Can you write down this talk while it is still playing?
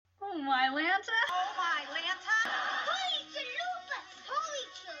Oh, my Lanta. Oh, my Lanta. Holy chalupa. Holy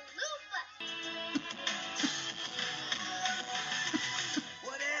chalupa.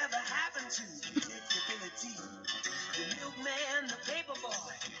 Whatever happened to predictability? The milkman, the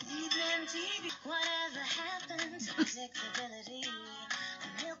paperboy, evening TV. Whatever happened to predictability?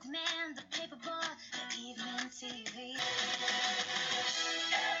 The milkman, the paperboy, the evening TV.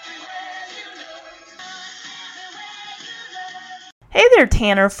 Everywhere you look, everywhere you look. Hey there,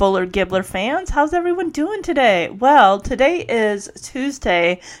 Tanner Fuller Gibbler fans. How's everyone doing today? Well, today is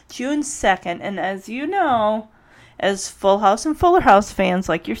Tuesday, June 2nd, and as you know, as Full House and Fuller House fans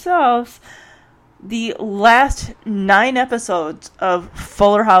like yourselves, the last 9 episodes of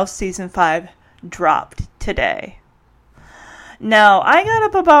Fuller House Season 5 dropped today. Now, I got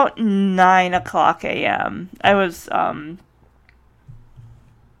up about 9 o'clock a.m.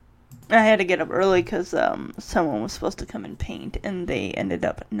 I had to get up early because someone was supposed to come and paint, and they ended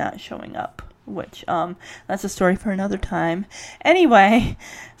up not showing up, which, that's a story for another time. Anyway,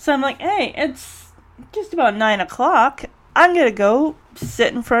 so I'm like, hey, it's just about 9 o'clock. I'm going to go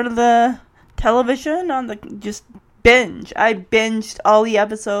sit in front of the television just binge. I binged all the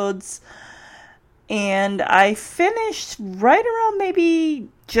episodes, and I finished right around maybe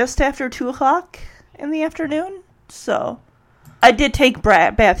just after 2 o'clock in the afternoon, so I did take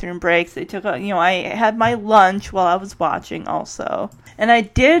bathroom breaks. I had my lunch while I was watching also. And I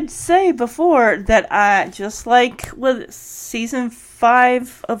did say before that just like with Season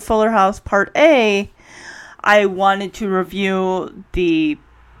 5 of Fuller House Part A, I wanted to review the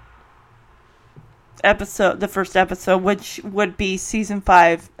first episode, which would be Season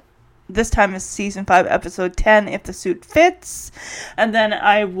 5. This time is Season 5, Episode 10, If the Suit Fits. And then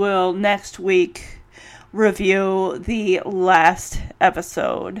I will next week review the last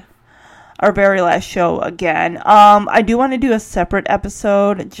episode, our very last show again. I do want to do a separate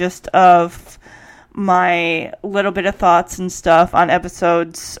episode just of my little bit of thoughts and stuff on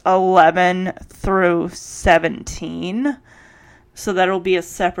episodes 11 through 17. So that'll be a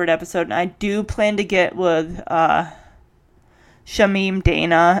separate episode. And I do plan to get with Shamim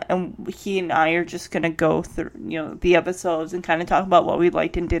Dana, and he and I are just going to go through, the episodes and kind of talk about what we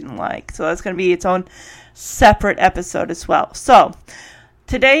liked and didn't like. So that's going to be its own separate episode as well. So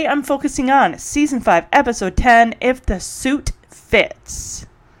today I'm focusing on Season 5, Episode 10, If the Suit Fits.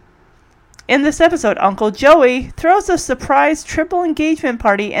 In this episode, Uncle Joey throws a surprise triple engagement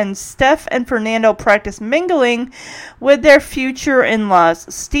party, and Steph and Fernando practice mingling with their future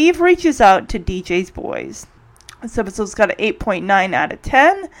in-laws. Steve reaches out to DJ's boys. This episode's got an 8.9 out of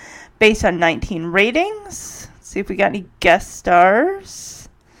 10 based on 19 ratings. Let's see if we got any guest stars.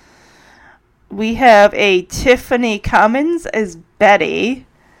 We have a Tiffany Commons as Betty.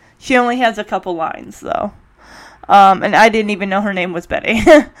 She only has a couple lines, though. And I didn't even know her name was Betty.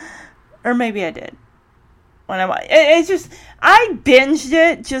 Or maybe I did. I binged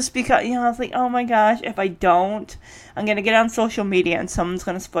it just because, I was like, oh my gosh, if I don't, I'm going to get on social media and someone's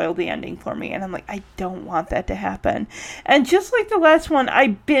going to spoil the ending for me. And I'm like, I don't want that to happen. And just like the last one, I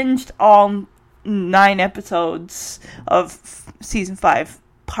binged all 9 episodes of Season 5,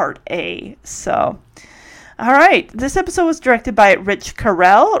 Part A. So, alright, this episode was directed by Rich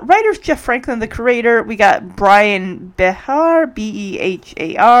Carell. Writers Jeff Franklin, the creator. We got Brian Behar,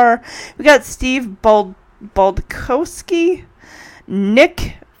 Behar. We got Steve Baldkowski,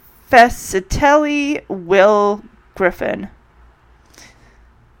 Nick Fascitelli, Will Griffin.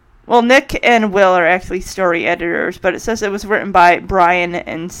 Well, Nick and Will are actually story editors, but it says it was written by Brian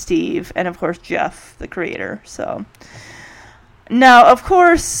and Steve, and of course Jeff, the creator. So now, of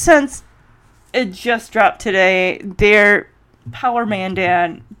course, since it just dropped today, their Power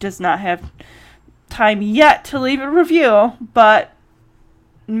Mandan does not have time yet to leave a review, but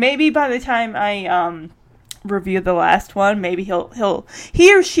maybe by the time I review the last one, maybe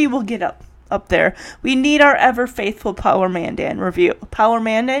he or she will get up there. We need our ever faithful Power Mandan review. Power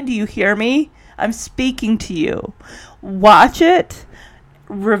Mandan, do you hear me? I'm speaking to you. Watch it,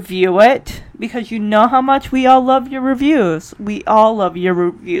 review it, because you know how much we all love your reviews. We all love your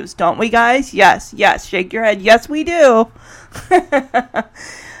reviews, don't we, guys? Yes, shake your head. Yes, we do.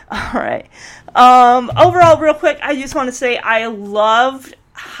 All right. Overall, real quick, I just want to say I loved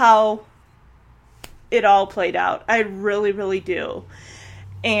how it all played out. I really, really do.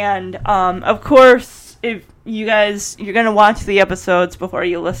 And, of course, if you guys, you're going to watch the episodes before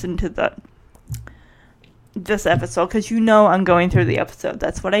you listen to this episode because I'm going through the episode.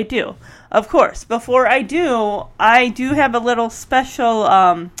 That's what I do. Of course, before I do have a little special,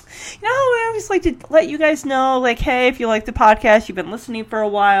 I always like to let you guys know, like, hey, if you like the podcast, you've been listening for a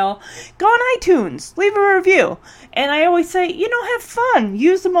while, go on iTunes, leave a review. And I always say, have fun.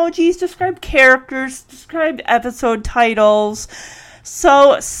 Use emojis, describe characters, describe episode titles.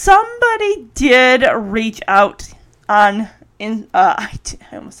 So somebody did reach out on I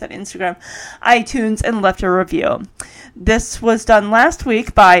almost said Instagram, iTunes, and left a review. This was done last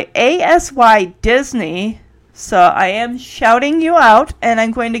week by ASY Disney. So I am shouting you out, and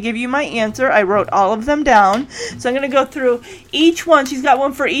I'm going to give you my answer. I wrote all of them down. So I'm going to go through each one. She's got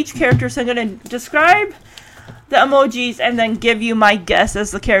one for each character. So I'm going to describe the emojis and then give you my guess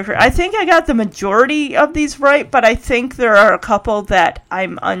as the character. I think I got the majority of these right, but I think there are a couple that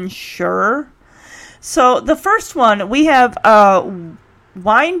I'm unsure. So the first one, we have a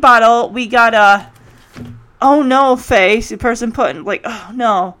wine bottle. We got a oh no face. The person putting like, oh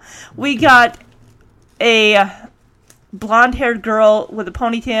no. We got a blonde-haired girl with a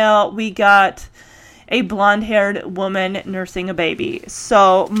ponytail. We got a blonde-haired woman nursing a baby.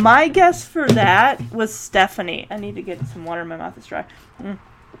 So my guess for that was Stephanie. I need to get some water in my mouth. It's dry.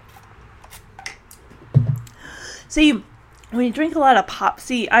 See, when you drink a lot of pop,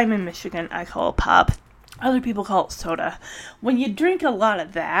 I'm in Michigan, I call it pop. Other people call it soda. When you drink a lot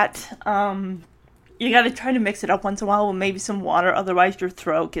of that, you got to try to mix it up once in a while with maybe some water. Otherwise,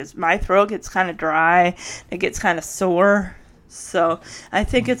 my throat gets kind of dry. It gets kind of sore. So I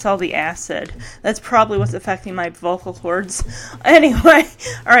think it's all the acid. That's probably what's affecting my vocal cords. Anyway,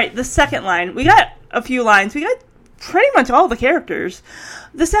 all right, the second line. We got a few lines. We got pretty much all the characters.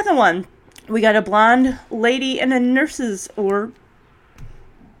 The second one. We got a blonde lady in a nurse's doctor's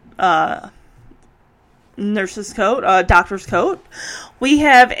coat. We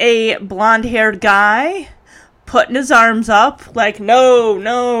have a blonde-haired guy putting his arms up, like,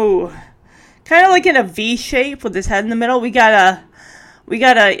 no. Kind of like in a V shape with his head in the middle. We got a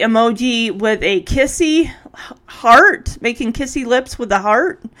emoji with a kissy heart, making kissy lips with the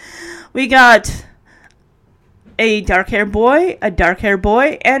heart. We got a dark-haired boy,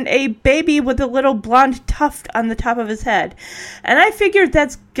 and a baby with a little blonde tuft on the top of his head. And I figured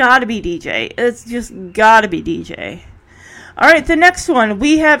that's gotta be DJ. It's just gotta be DJ. Alright, the next one.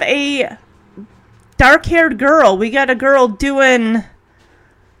 We have a dark-haired girl. We got a girl doing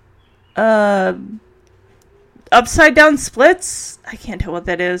upside-down splits. I can't tell what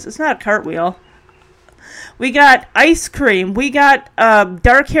that is. It's not a cartwheel. We got ice cream. We got a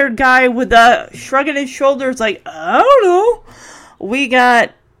dark-haired guy with a shrugging his shoulders like, I don't know. We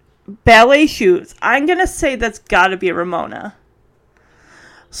got ballet shoes. I'm going to say that's got to be Ramona.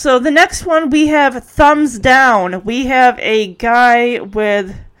 So the next one, we have thumbs down. We have a guy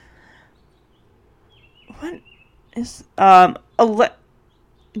with... What is... A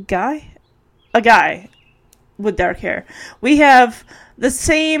guy with dark hair. We have the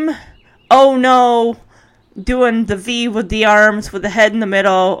same... Oh no... doing the V with the arms, with the head in the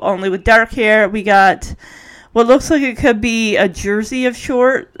middle, only with dark hair. We got what looks like it could be a jersey of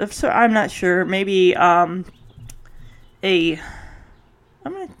short. I'm not sure. Maybe I'm not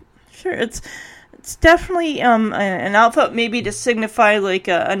sure. It's definitely an outfit, maybe to signify like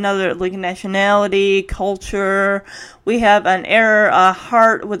another like nationality, culture. We have a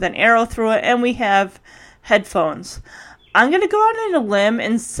heart with an arrow through it, and we have headphones. I'm gonna go out on a limb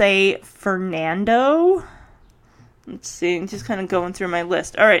and say Fernando. Let's see, I'm just kind of going through my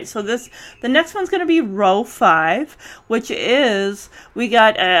list. All right, so the next one's going to be row 5, which is, we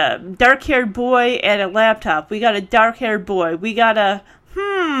got a dark-haired boy and a laptop. We got a dark-haired boy. We got a,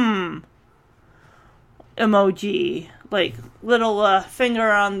 emoji, like little finger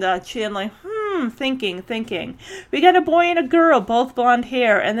on the chin, like, thinking. We got a boy and a girl, both blonde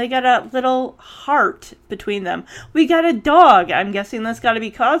hair, and they got a little heart between them. We got a dog. I'm guessing that's got to be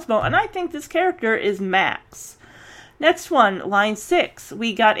Cosmo, and I think this character is Max. Next one, line 6,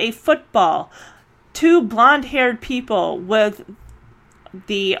 we got a football. 2 blonde-haired people with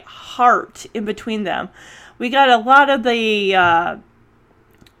the heart in between them. We got a lot of the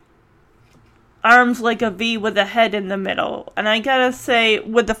arms like a V with a head in the middle. And I gotta say,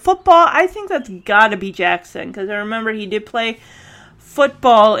 with the football, I think that's gotta be Jackson. Because I remember he did play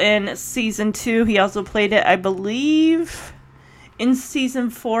football in Season 2. He also played it, I believe, in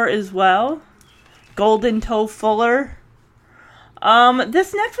Season 4 as well. Golden Toe Fuller.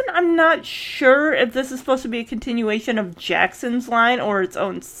 This next one, I'm not sure if this is supposed to be a continuation of Jackson's line or its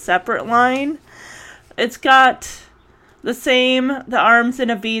own separate line. It's got the arms in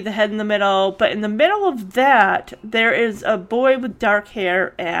a V, the head in the middle, but in the middle of that, there is a boy with dark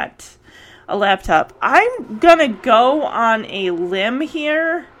hair at a laptop. I'm gonna go on a limb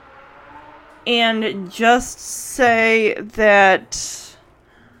here and just say that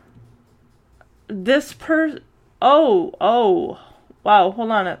this wow,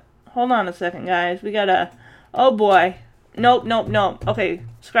 hold on a second, guys. We gotta, oh boy. Nope. Okay,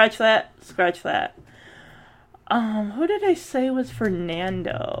 scratch that. Who did I say was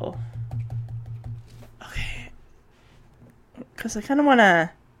Fernando? Okay. Because I kind of want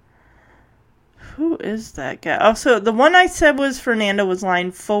to... Who is that guy? Oh, so the one I said was Fernando was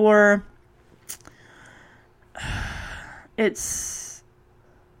line 4. It's...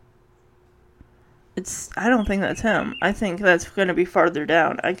 I don't think that's him. I think that's going to be farther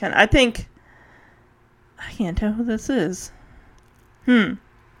down. I can't tell who this is. Well,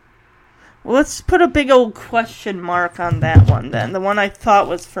 let's put a big old question mark on that one then. The one I thought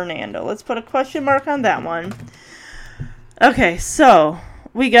was Fernando. Let's put a question mark on that one. Okay, so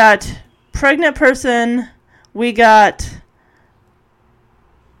we got pregnant person. We got...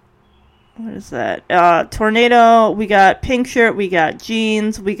 What is that? Tornado. We got pink shirt. We got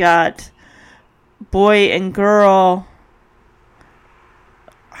jeans. We got boy and girl.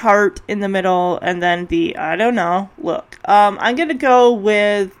 Heart in the middle. And then I don't know. Look. I'm going to go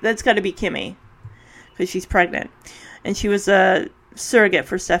with... That's got to be Kimmy. Because she's pregnant. And she was a surrogate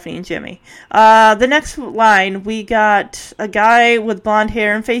for Stephanie and Jimmy. The next line, we got a guy with blonde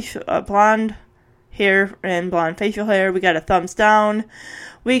hair and blonde facial hair. We got a thumbs down.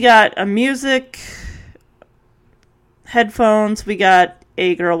 We got a music headphones. We got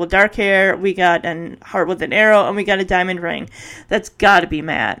a girl with dark hair. We got a heart with an arrow. And we got a diamond ring. That's got to be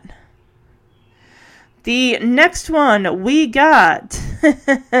Matt. The next one, we got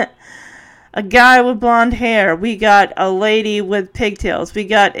a guy with blonde hair. We got a lady with pigtails. We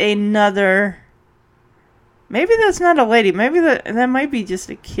got another... Maybe that's not a lady. Maybe that might be just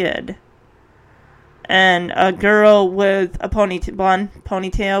a kid. And a girl with a blonde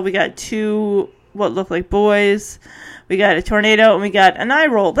ponytail. We got 2 what look like boys. We got a tornado, and we got an eye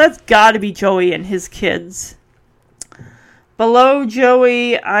roll. That's got to be Joey and his kids. Below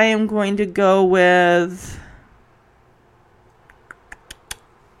Joey, I am going to go with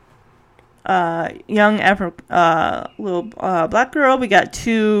young little black girl. We got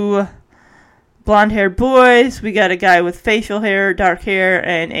 2 blonde-haired boys. We got a guy with facial hair, dark hair,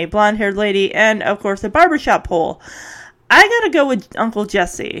 and a blonde-haired lady, and of course a barbershop pole. I gotta go with Uncle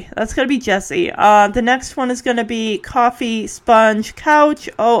Jesse. That's gonna be Jesse. The next one is gonna be coffee, sponge, couch.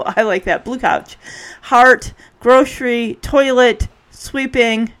 Oh, I like that. Blue couch. Heart, grocery, toilet,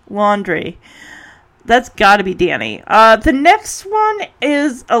 sweeping, laundry. That's gotta be Danny. The next one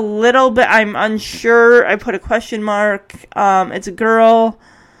is a little bit, I'm unsure. I put a question mark. It's a girl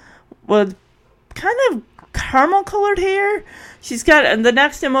with kind of caramel colored hair. She's got, and the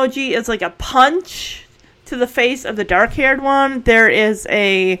next emoji is like a punch to the face of the dark-haired one. There is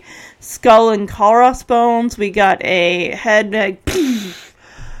a skull and crossbones. We got a head.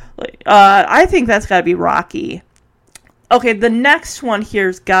 I think that's got to be Rocky. Okay, the next one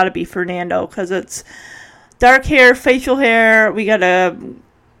here's got to be Fernando because it's dark hair, facial hair. We got a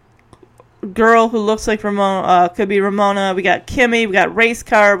girl who looks like Ramona. Could be Ramona. We got Kimmy. We got race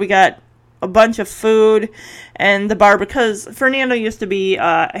car. We got a bunch of food and the bar because Fernando used to be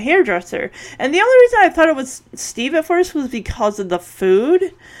a hairdresser. And the only reason I thought it was Steve at first was because of the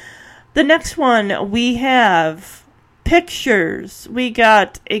food. The next one, we have pictures. We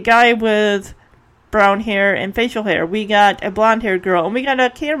got a guy with brown hair and facial hair. We got a blonde-haired girl. And we got a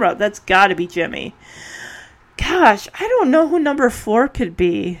camera. That's got to be Jimmy. Gosh, I don't know who number 4 could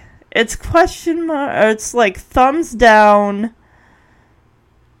be. It's question mark. It's like thumbs down.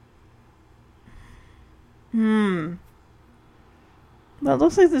 Well, it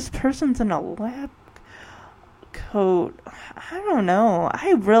looks like this person's in a lab coat. I don't know.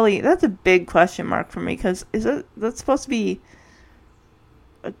 That's a big question mark for me, because that's supposed to be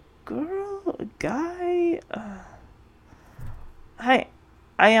a girl, a guy? I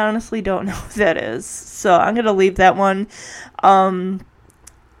honestly don't know who that is, so I'm going to leave that one.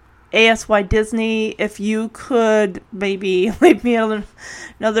 ASY Disney, if you could maybe leave me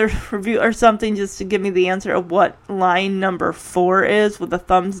another review or something just to give me the answer of what line number 4 is with the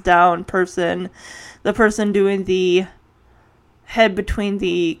thumbs down person, the person doing the head between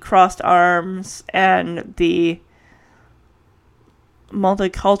the crossed arms and the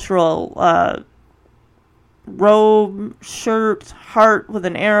multicultural robe, shirt, heart with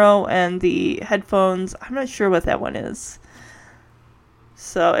an arrow, and the headphones. I'm not sure what that one is.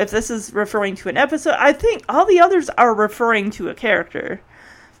 So if this is referring to an episode, I think all the others are referring to a character.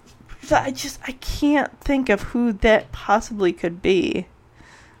 So I can't think of who that possibly could be.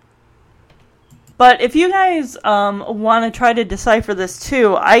 But if you guys want to try to decipher this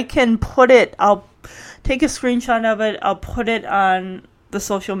too, I can put it, I'll take a screenshot of it, I'll put it on the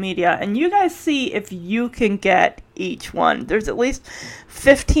social media, and you guys see if you can get each one. There's at least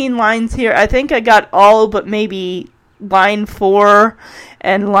 15 lines here. I think I got all but maybe line 4,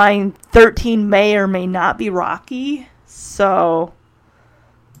 and line 13 may or may not be Rocky. So,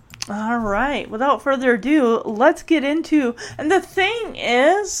 alright, without further ado, let's get into, and the thing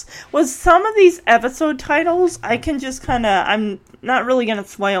is, with some of these episode titles, I can just kind of, I'm not really going to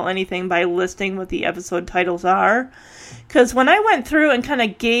spoil anything by listing what the episode titles are, because when I went through and kind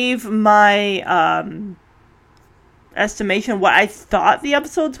of gave my estimation what I thought the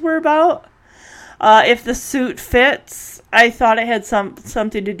episodes were about, if the suit fits, I thought it had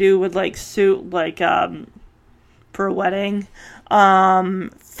something to do with like suit, like for a wedding,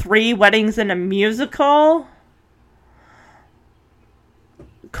 3 weddings in a musical,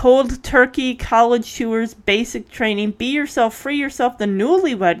 cold turkey, college tours, basic training, be yourself, free yourself, the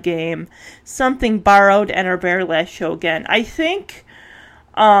newlywed game, something borrowed, and our very last show again. I think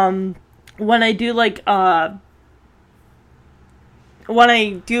when I do like when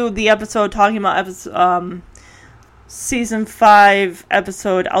I do the episode talking about season 5,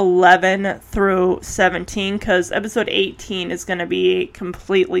 episode 11 through 17, because episode 18 is going to be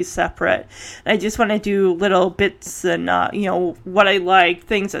completely separate. And I just want to do little bits and, what I like,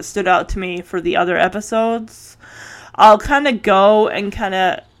 things that stood out to me for the other episodes. I'll kind of go and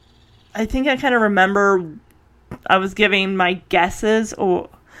I think I kind of remember I was giving my guesses on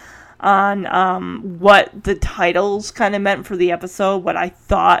what the titles kind of meant for the episode, what I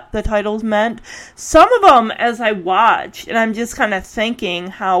thought the titles meant. Some of them, as I watched, and I'm just kind of thinking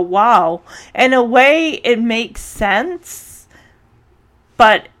how, wow, in a way it makes sense,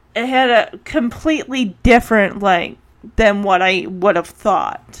 but it had a completely different, than what I would have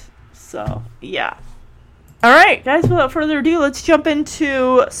thought. So, yeah. Alright, guys, without further ado, let's jump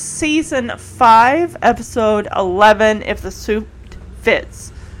into Season 5, Episode 11, If the Suit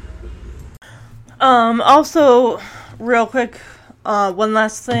Fits. Also, real quick, one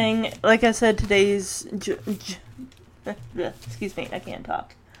last thing. Like I said, today's... excuse me, I can't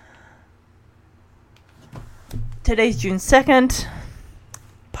talk. Today's June 2nd.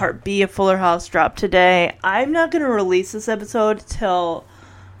 Part B of Fuller House dropped today. I'm not going to release this episode till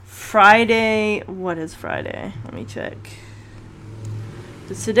Friday. What is Friday? Let me check.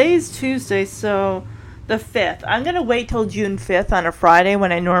 Today's Tuesday, so... the 5th. I'm going to wait till June 5th on a Friday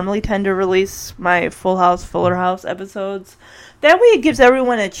when I normally tend to release my Full House, Fuller House episodes. That way it gives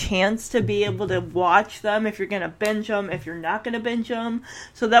everyone a chance to be able to watch them if you're going to binge them, if you're not going to binge them.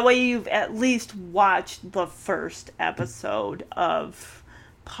 So that way you've at least watched the first episode of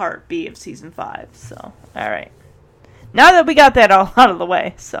Part B of Season 5. So, alright. Now that we got that all out of the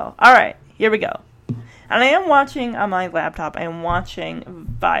way. So, alright, here we go. And I am watching on my laptop. I am watching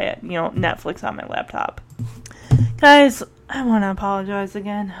via, Netflix on my laptop. Guys, I want to apologize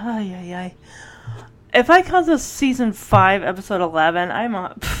again. Ay. If I call this Season 5, Episode 11,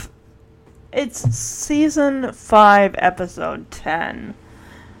 it's Season 5, Episode 10.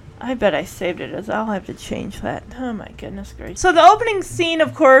 I bet I saved it as I'll have to change that. Oh my goodness gracious. So the opening scene,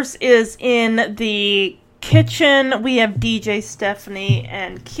 of course, is in the kitchen. We have DJ, Stephanie,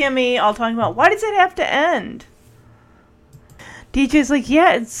 and Kimmy all talking about, why does it have to end? DJ's like,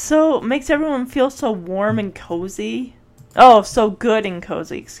 yeah, makes everyone feel so warm and cozy. Oh, so good and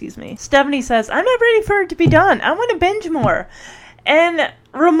cozy, excuse me. Stephanie says, I'm not ready for it to be done. I want to binge more. And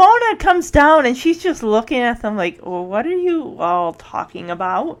Ramona comes down and she's just looking at them like, well, what are you all talking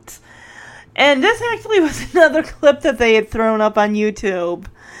about? And this actually was another clip that they had thrown up on YouTube.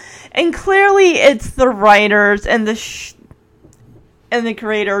 And clearly it's the writers and the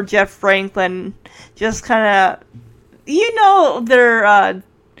creator, Jeff Franklin, just kind of, they're,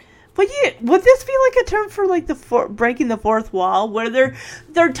 would this be like a term for like breaking the fourth wall, where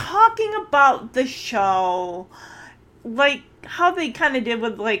they're talking about the show, like how they kind of did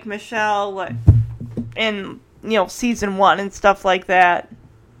with like Michelle, like in season 1 and stuff like that,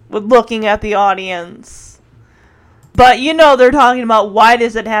 with looking at the audience. But they're talking about, why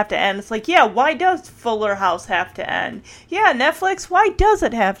does it have to end? It's like, yeah, why does Fuller House have to end? Yeah, Netflix, why does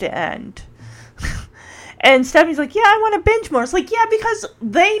it have to end? And Stephanie's like, yeah, I want to binge more. It's like, yeah, because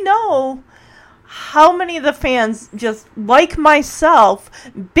they know how many of the fans, just like myself,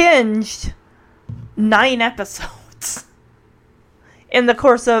 binged 9 episodes in the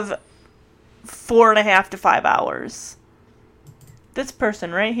course of 4.5 to 5 hours. This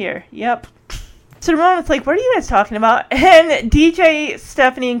person right here. Yep. So Ramona's like, what are you guys talking about? And DJ,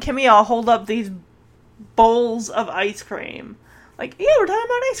 Stephanie, and Kimmy all hold up these bowls of ice cream. Like, yeah, we're talking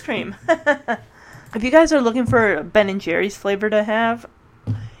about ice cream. If you guys are looking for Ben and Jerry's flavor to have,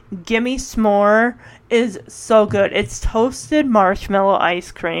 Gimme S'more is so good. It's toasted marshmallow ice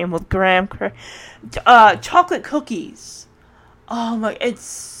cream with graham chocolate cookies. Oh my, it's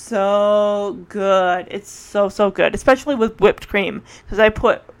so good. It's so good, especially with whipped cream, because I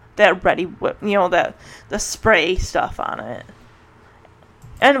put that ready whip, the spray stuff on it.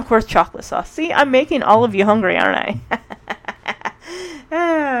 And of course chocolate sauce. See, I'm making all of you hungry, aren't I?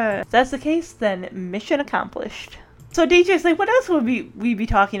 If that's the case, then mission accomplished. So DJ's like, what else would we be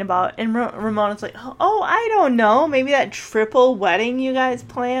talking about? And Ramona's like, oh, I don't know. Maybe that triple wedding you guys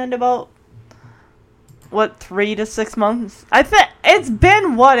planned about, 3 to 6 months? I think it's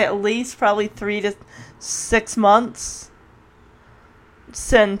been, at least probably 3 to 6 months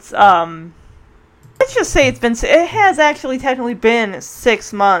since, let's just say it has actually technically been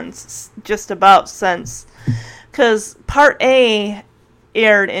 6 months, just about since, because Part A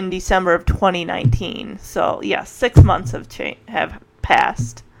aired in December of 2019. So, yeah, 6 months have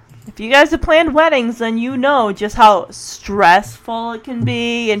passed. If you guys have planned weddings, then you know just how stressful it can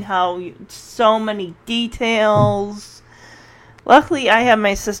be and how so many details. Luckily, I have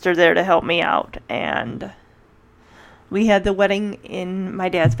my sister there to help me out, and we had the wedding in my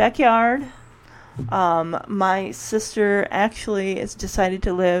dad's backyard. My sister actually has decided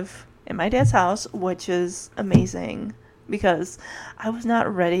to live in my dad's house, which is amazing, because I was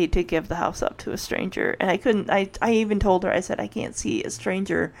not ready to give the house up to a stranger. And I couldn't, I even told her, I said, I can't see a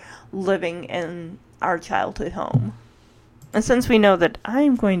stranger living in our childhood home. And since we know that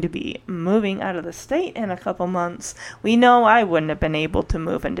I'm going to be moving out of the state in a couple months, we know I wouldn't have been able to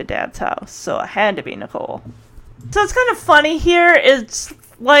move into Dad's house. So it had to be Nicole. So it's kind of funny here. It's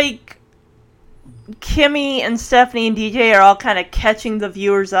like Kimmy and Stephanie and DJ are all kind of catching the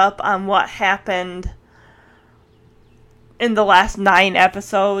viewers up on what happened in the last 9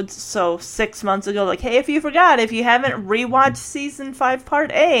 episodes. So 6 months ago, like, hey, if you forgot, if you haven't rewatched season 5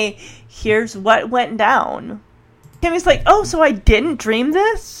 part A, here's what went down. Kimmy's like, oh, so I didn't dream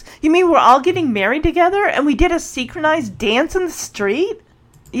this? You mean we're all getting married together and we did a synchronized dance in the street?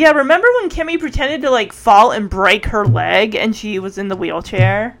 Yeah, remember when Kimmy pretended to, like, fall and break her leg and she was in the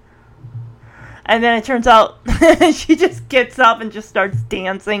wheelchair? And then it turns out she just gets up and just starts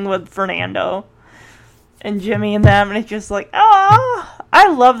dancing with Fernando and Jimmy and them, and it's just like, oh, I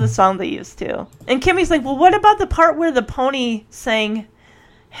love the song they used to. And Kimmy's like, well, what about the part where the pony sang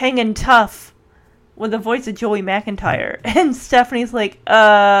Hangin' Tough with the voice of Joey McIntyre? And Stephanie's like,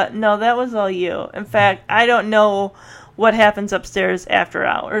 no, that was all you. In fact, I don't know what happens upstairs after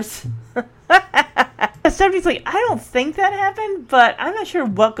hours. Stephanie's like, I don't think that happened, but I'm not sure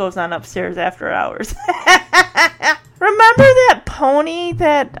what goes on upstairs after hours. Remember that pony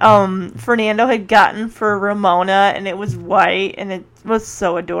that Fernando had gotten for Ramona, and it was white, and it was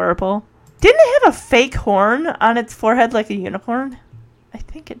so adorable? Didn't it have a fake horn on its forehead like a unicorn? I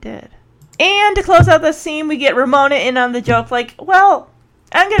think it did. And to close out the scene, we get Ramona in on the joke, like, well,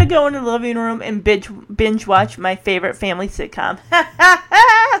 I'm going to go into the living room and binge watch my favorite family sitcom. Why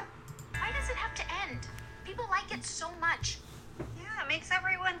does it have to end? People like it so much. Yeah, it makes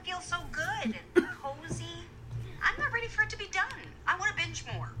everyone feel so good and cozy. I'm not ready for it to be done. I want to binge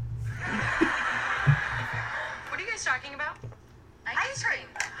more. What are you guys talking about? Ice cream.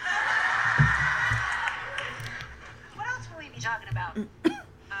 What else will we be talking about?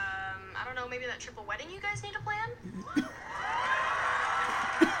 I don't know, maybe that triple wedding you guys need to plan? Wait,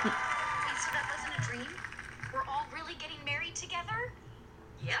 so that wasn't a dream? We're all really getting married together?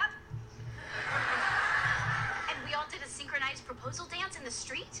 Yep. And we all did a synchronized proposal dance in the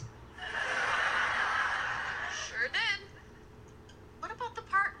street? Sure did. What about the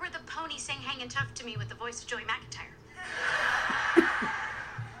part where the pony sang Hangin' Tough to me with the voice of Joey McIntyre?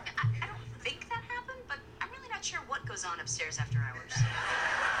 I don't think that happened, but I'm really not sure what goes on upstairs after hours.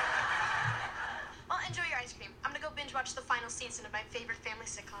 Well, enjoy your ice cream. I'm gonna go binge watch the final season of my favorite family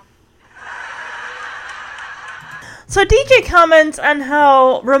sitcom. So DJ comments on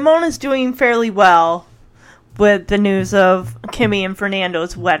how Ramona's doing fairly well with the news of Kimmy and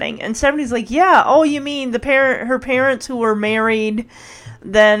Fernando's wedding. And Stephanie's like, yeah, oh, you mean her parents who were married,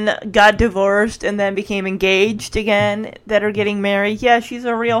 then got divorced, and then became engaged again, that are getting married? Yeah, she's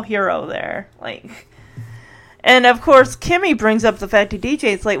a real hero there. Like, and of course, Kimmy brings up the fact to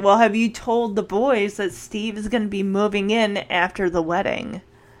DJ, it's like, well, have you told the boys that Steve is going to be moving in after the wedding?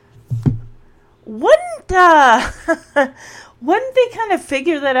 Wouldn't they kind of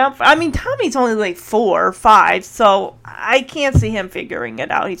figure that out? I mean, Tommy's only like 4 or 5, so I can't see him figuring it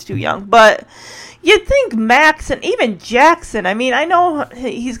out. He's too young. But you'd think Max and even Jackson, I mean, I know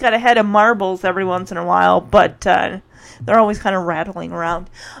he's got a head of marbles every once in a while, but they're always kind of rattling around.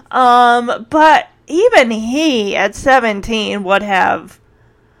 But even he, at 17, would have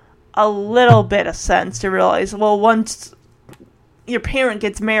a little bit of sense to realize, well, once your parent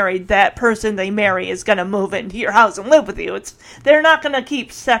gets married, that person they marry is going to move into your house and live with you. They're not going to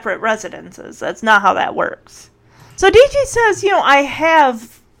keep separate residences. That's not how that works. So DJ says, I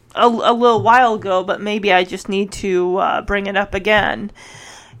have a little while ago, but maybe I just need to bring it up again.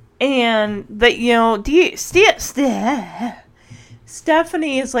 And that,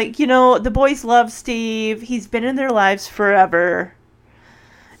 Stephanie is like, the boys love Steve. He's been in their lives forever.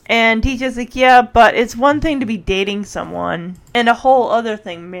 And DJ's like, yeah, but it's one thing to be dating someone and a whole other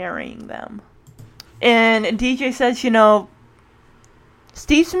thing marrying them. And DJ says,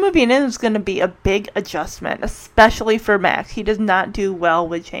 Steve's moving in is going to be a big adjustment, especially for Max. He does not do well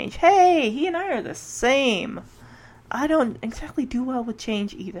with change. Hey, he and I are the same. I don't exactly do well with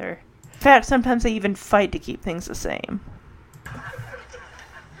change either. In fact, sometimes I even fight to keep things the same. Well,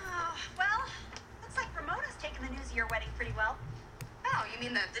 looks like Ramona's taking the news of your wedding pretty well. Oh, you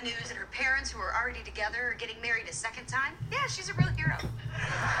mean the news that her parents, who are already together, are getting married a second time? Yeah, she's a real hero.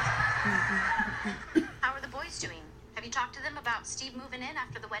 How are the boys doing? Have you talked to them about Steve moving in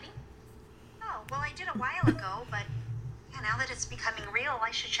after the wedding? Oh, well, I did a while ago, but now that it's becoming real,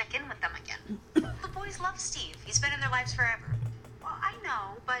 I should check in with them again. The boys love Steve. He's been in their lives forever. Well, I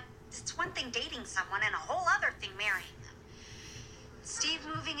know, but it's one thing dating someone and a whole other thing marrying them. Steve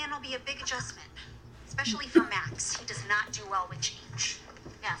moving in will be a big adjustment. Especially for Max. He does not do well with change.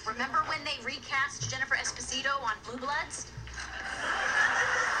 Yeah, remember when they recast Jennifer Esposito on Blue Bloods?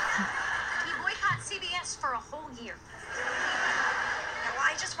 He boycotted CBS for a whole year. Now,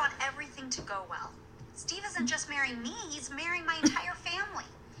 I just want everything to go well. Steve isn't just marrying me, he's marrying my entire family.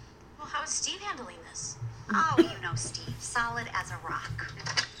 Well, how is Steve handling this? Oh, Steve. Solid as a rock.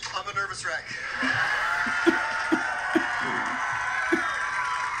 I'm a nervous wreck.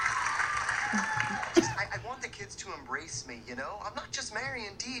 I want the kids to embrace me, I'm not just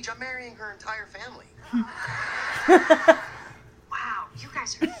marrying Deej, I'm marrying her entire family. Wow, you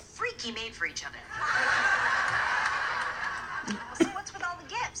guys are freaky made for each other. So what's with all the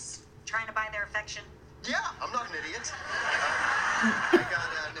gifts? Trying to buy their affection? Yeah, I'm not an idiot. I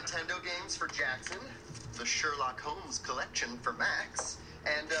got Nintendo games for Jackson, the Sherlock Holmes collection for Max,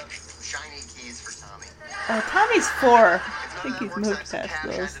 and shiny keys for Tommy. Tommy's 4. I If think none of he's that works, I moved have some past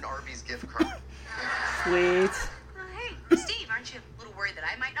cash those. and an Arby's gift card. Sweet. Hey, Steve, aren't you a little worried that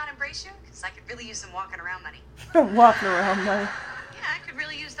I might not embrace you? Because I could really use some walking around money. Walking around my... Yeah, I could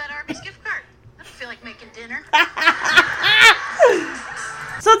really use that Arby's gift card. I don't feel like making dinner.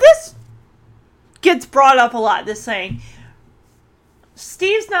 So this gets brought up a lot, this saying,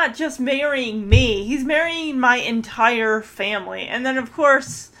 Steve's not just marrying me, he's marrying my entire family. And then, of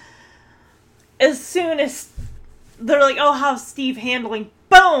course, as soon as they're like, oh, how's Steve handling?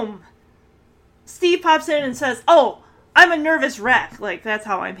 Boom! Steve pops in and says, oh, I'm a nervous wreck. Like, that's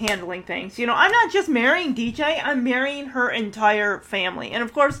how I'm handling things. I'm not just marrying DJ, I'm marrying her entire family. And,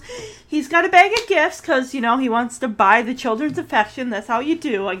 of course, he's got a bag of gifts because, he wants to buy the children's affection. That's how you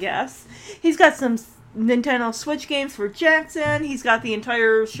do, I guess. He's got some Nintendo Switch games for Jackson. He's got the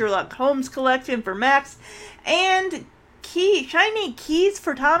entire Sherlock Holmes collection for Max. And shiny keys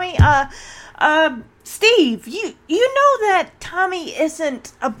for Tommy. Steve, you know that Tommy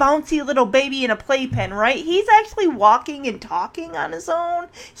isn't a bouncy little baby in a playpen, right? He's actually walking and talking on his own.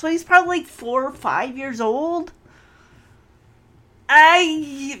 So he's probably like 4 or 5 years old.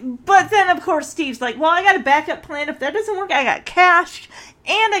 But then, of course, Steve's like, well, I got a backup plan. If that doesn't work, I got cash.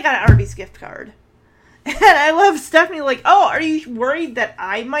 And I got an Arby's gift card. And I love Stephanie like, oh, are you worried that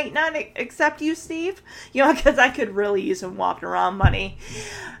I might not accept you, Steve? Because I could really use some walking around money.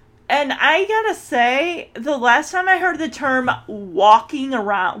 And I gotta say, the last time I heard the term walking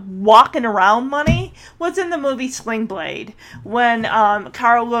around money was in the movie Sling Blade. When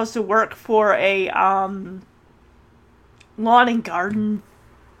Carl goes to work for a lawn and garden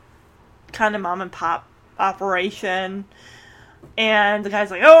kind of mom and pop operation. And the guy's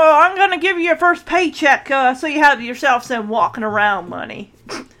like, oh, I'm going to give you your first paycheck so you have yourself some walking around money.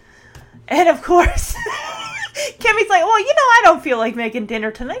 And of course, Kimmy's like, well, I don't feel like making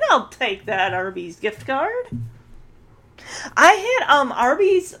dinner tonight. I'll take that Arby's gift card. I had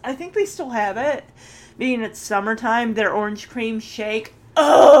Arby's, I think they still have it, being it's summertime, their orange cream shake.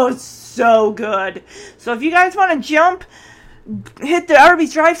 Oh, it's so good. So if you guys want to jump, hit the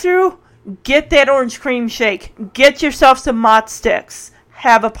Arby's drive-thru, get that orange cream shake. Get yourself some Mott sticks.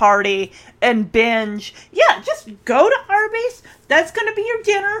 Have a party and binge. Yeah, just go to Arby's. That's going to be your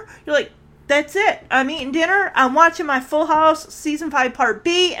dinner. You're like, that's it. I'm eating dinner. I'm watching my Full House Season 5 Part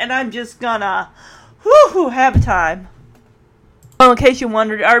B, and I'm just gonna have a time. Well, in case you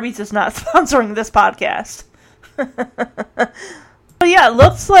wondered, Arby's is not sponsoring this podcast. But yeah, it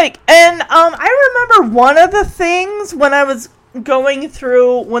looks like, and I remember one of the things when I was going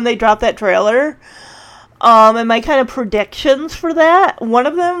through when they dropped that trailer, and my kind of predictions for that. One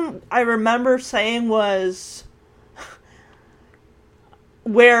of them I remember saying was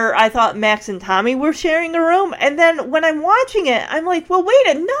where I thought Max and Tommy were sharing a room, and then when I'm watching it, I'm like, well,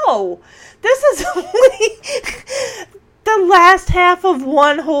 wait, no, this is only the last half of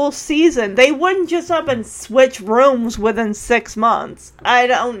one whole season. They wouldn't just up and switch rooms within 6 months. I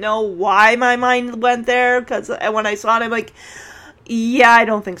don't know why my mind went there, because when I saw it, I'm like, yeah, I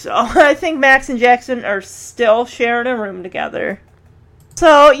don't think so. I think Max and Jackson are still sharing a room together.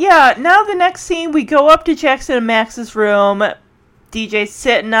 So, yeah, now the next scene, we go up to Jackson and Max's room. DJ's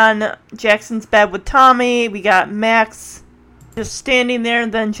sitting on Jackson's bed with Tommy. We got Max just standing there,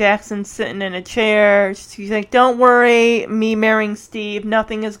 and then Jackson sitting in a chair. She's like, don't worry, me marrying Steve,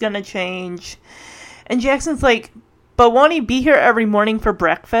 nothing is gonna change. And Jackson's like, but won't he be here every morning for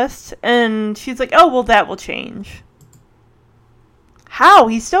breakfast? And she's like, oh, well, that will change. How?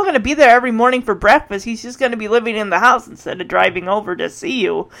 He's still gonna be there every morning for breakfast. He's just gonna be living in the house instead of driving over to see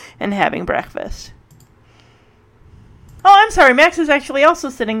you and having breakfast. Oh, I'm sorry, Max is actually also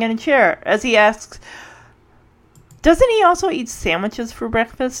sitting in a chair as he asks, doesn't he also eat sandwiches for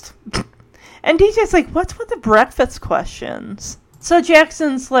breakfast? And DJ's like, what's with the breakfast questions? So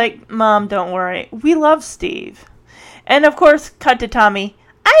Jackson's like, Mom, don't worry. We love Steve. And of course, cut to Tommy.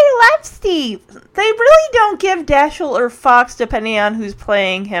 I love Steve. They really don't give Dashiell or Fox, depending on who's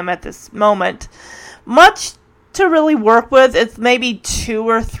playing him at this moment, much to really work with. It's maybe 2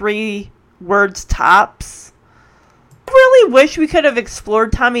 or 3 words tops. I really wish we could have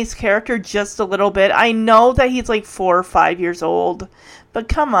explored Tommy's character just a little bit. I know that he's like 4 or 5 years old, but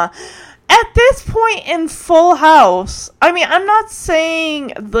come on. At this point in Full House, I mean, I'm not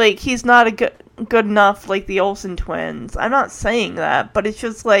saying like he's not a good enough like the Olsen twins. I'm not saying that, but it's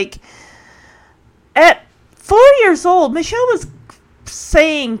just like at 4 years old, Michelle was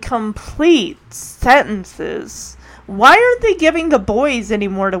saying complete sentences. Why aren't they giving the boys any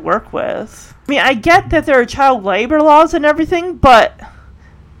more to work with? I mean, I get that there are child labor laws and everything, but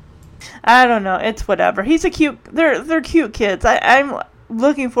I don't know. It's whatever. He's a cute. They're cute kids. I'm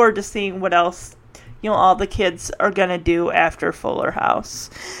looking forward to seeing what else, all the kids are gonna do after Fuller House,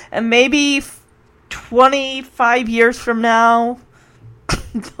 and maybe 25 years from now,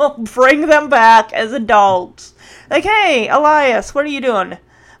 they'll bring them back as adults. Like, hey, Elias, what are you doing?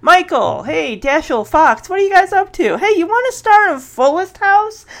 Michael, hey, Dashiell, Fox, what are you guys up to? Hey, you want to start a Fullest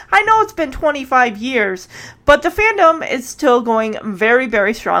House? I know it's been 25 years, but the fandom is still going very,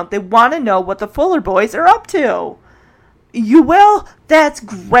 very strong. They want to know what the Fuller boys are up to. You will? That's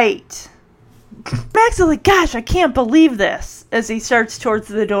great. Max is like, gosh, I can't believe this, as he starts towards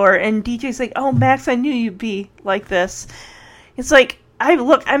the door, and DJ's like, oh, Max, I knew you'd be like this. It's like,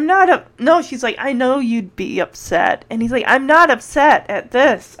 she's like, I know you'd be upset. And he's like, I'm not upset at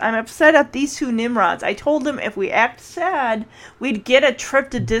this. I'm upset at these 2 Nimrods. I told them if we act sad, we'd get a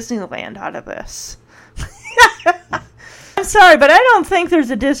trip to Disneyland out of this. I'm sorry, but I don't think there's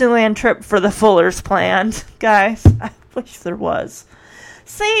a Disneyland trip for the Fullers planned, guys. I wish there was.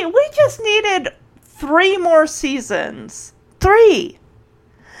 See, we just needed 3 more seasons. 3.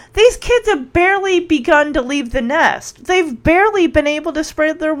 These kids have barely begun to leave the nest. They've barely been able to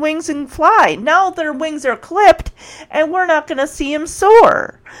spread their wings and fly. Now their wings are clipped, and we're not going to see them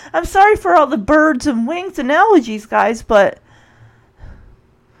soar. I'm sorry for all the birds and wings analogies, guys, but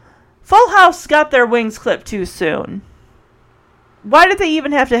Full House got their wings clipped too soon. Why did they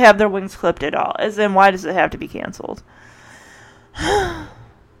even have to have their wings clipped at all? As in, why does it have to be canceled?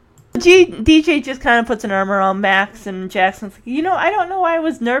 DJ just kind of puts an arm around Max, and Jackson's like, I don't know why I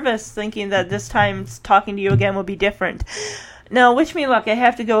was nervous thinking that this time talking to you again would be different. Now, wish me luck. I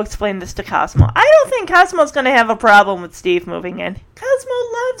have to go explain this to Cosmo. I don't think Cosmo's going to have a problem with Steve moving in. Cosmo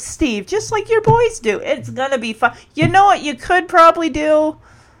loves Steve, just like your boys do. It's going to be fun. You know what you could probably do?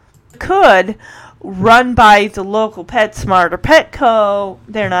 Could run by the local PetSmart or Petco.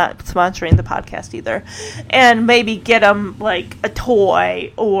 They're not sponsoring the podcast either. And maybe get them like a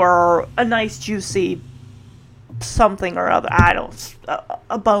toy or a nice juicy something or other.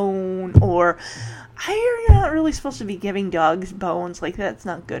 A bone, or you're not really supposed to be giving dogs bones. Like, that's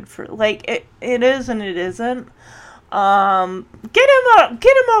not good for, like, it is and it isn't. Get him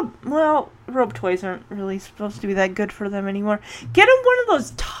a, well, rope toys aren't really supposed to be that good for them anymore. Get him one of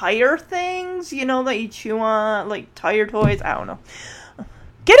those tire things, that you chew on, like tire toys. I don't know.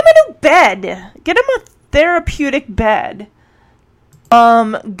 Get him a new bed. Get him a therapeutic bed.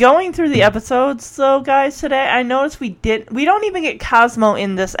 Going through the episodes though, guys, today, I noticed we don't even get Cosmo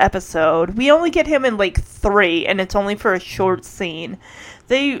in this episode. We only get him in like 3, and it's only for a short scene.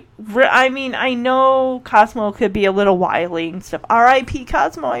 I know Cosmo could be a little wily and stuff. R.I.P.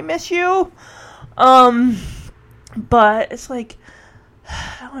 Cosmo, I miss you. But it's like,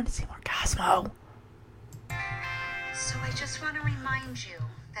 I want to see more Cosmo. So I just want to remind you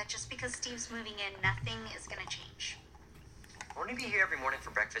that just because Steve's moving in, nothing is going to change. Won't he be here every morning for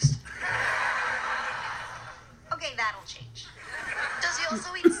breakfast? Okay, that'll change. Does he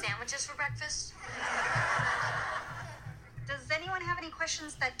also eat sandwiches for breakfast? Does anyone have any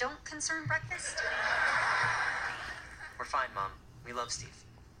questions that don't concern breakfast? We're fine, Mom. We love Steve.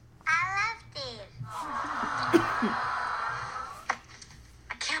 I love Steve.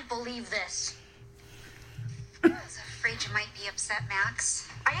 I can't believe this. I was afraid you might be upset, Max.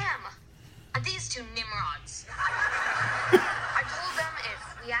 I am. These two nimrods. I told them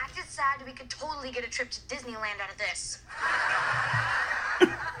if we acted sad, we could totally get a trip to Disneyland out of this.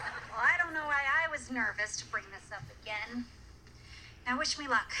 Well, I don't know why I was nervous to bring this up again. Now wish me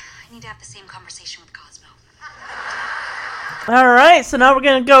luck. I need to have the same conversation with Cosmo. Alright, so now we're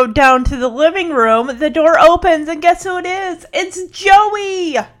going to go down to the living room. The door opens, and guess who it is? It's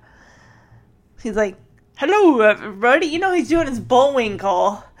Joey! He's like, hello, everybody. You know he's doing his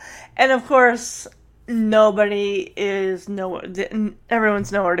Bullwinkle. And of course, everyone's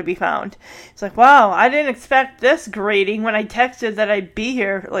nowhere to be found. It's like, wow, I didn't expect this greeting when I texted that I'd be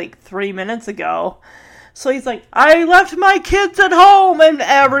here like 3 minutes ago. So he's like, I left my kids at home, and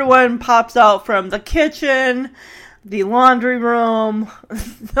everyone pops out from the kitchen, the laundry room,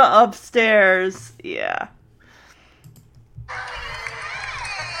 the upstairs. Yeah.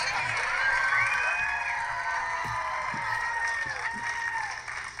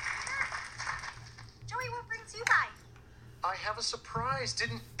 Joey, what brings you by? I have a surprise.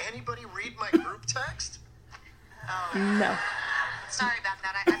 Didn't anybody read my group text? No. Sorry about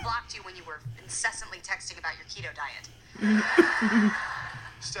that. I blocked you when you were incessantly texting about your keto diet.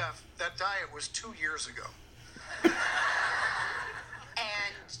 Steph, that diet was 2 years ago. And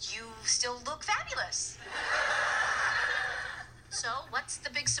you still look fabulous. So, what's the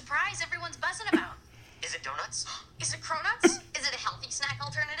big surprise everyone's buzzing about? Is it donuts? Is it cronuts? Is it a healthy snack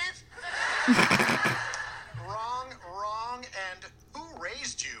alternative? Wrong, and who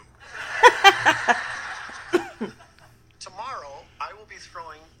raised you? Tomorrow, I will be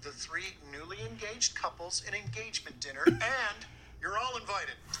throwing the 3 newly engaged couples an engagement dinner, and you're all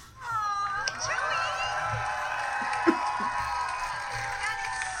invited. Aw, Joey! That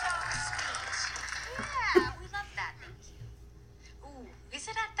is so sweet. Yeah, we love that. Thank you. Ooh, is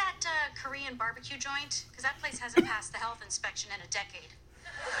it at that Korean barbecue joint? Because that place hasn't passed the health inspection in a decade.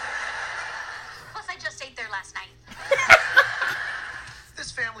 Plus, I just ate there last night. This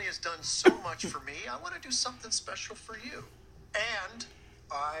family has done so much for me. I want to do something special for you. And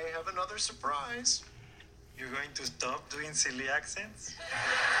I have another surprise. You're going to stop doing silly accents?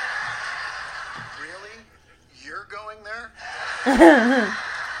 Really? You're going there?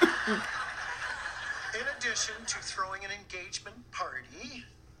 In addition to throwing an engagement party,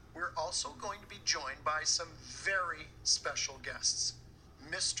 we're also going to be joined by some very special guests.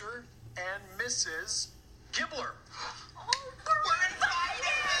 Mr. and Mrs. Gibbler. Oh, we're invited!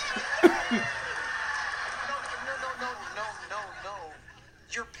 No.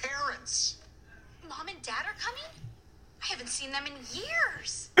 Your parents. Mom and Dad are coming? I haven't seen them in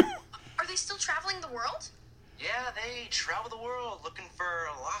years. Are they still traveling the world? Yeah, they travel the world looking for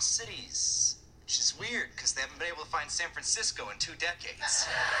lost cities. Which is weird, because they haven't been able to find San Francisco in 2 decades.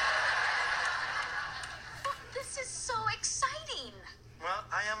 Well, this is so exciting. Well,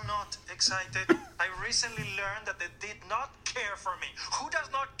 I am not excited. I recently learned that they did not care for me. Who does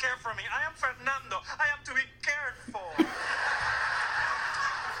not care for me? I am Fernando. I am to be cared for.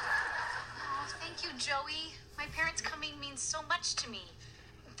 Oh, thank you, Joey. My parents coming means so much to me.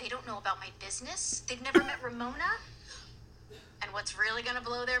 They don't know about my business. They've never met Ramona. And what's really gonna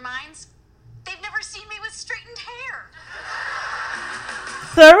blow their minds? They've never seen me with straightened hair.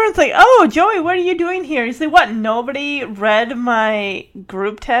 So everyone's like, oh, Joey, what are you doing here? He's like, what, nobody read my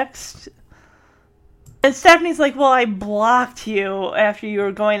group text? And Stephanie's like, well, I blocked you after you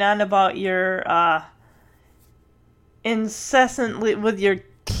were going on about your, incessantly with your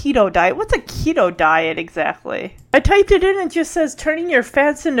keto diet. What's a keto diet exactly? I typed it in and it just says turning your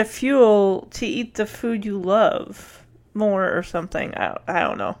fats into fuel to eat the food you love more or something. I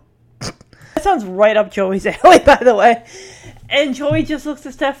don't know. That sounds right up Joey's alley, by the way. And Joey just looks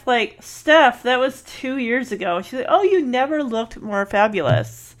at Steph like, Steph, that was 2 years ago. She's like, oh, you never looked more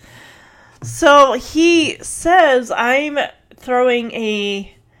fabulous. So he says, I'm throwing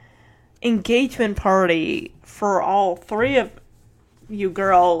a engagement party for all three of you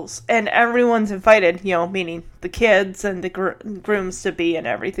girls, and everyone's invited, meaning the kids and the grooms to be and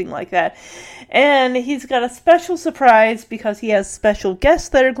everything like that. And he's got a special surprise because he has special guests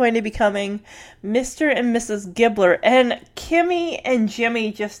that are going to be coming, Mr. and Mrs. Gibbler. And Kimmy and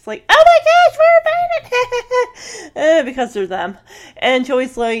Jimmy just like, oh my gosh, we're invited! Because they're them. And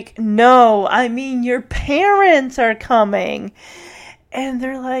Joey's like, no, I mean your parents are coming. And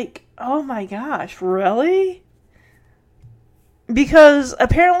they're like, oh my gosh, really? Because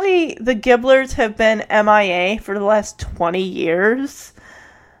apparently the Gibblers have been MIA for the last 20 years.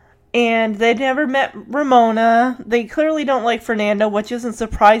 And they never met Ramona. They clearly don't like Fernando, which isn't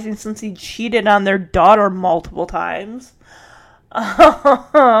surprising since he cheated on their daughter multiple times.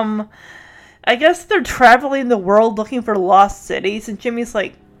 I guess they're traveling the world looking for lost cities. And Jimmy's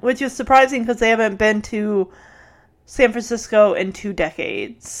like, which is surprising because they haven't been to San Francisco in 2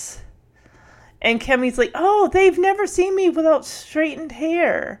 decades. And Kimmy's like, oh, they've never seen me without straightened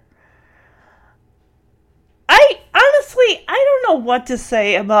hair. I don't know what to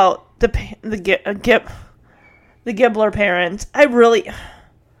say about the Gibbler parents.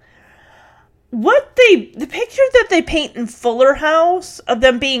 The picture that they paint in Fuller House of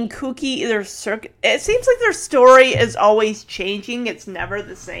them being kooky, it seems like their story is always changing. It's never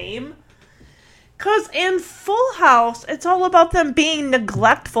the same. Because in Full House, it's all about them being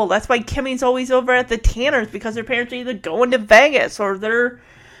neglectful. That's why Kimmy's always over at the Tanners, because their parents are either going to Vegas or they're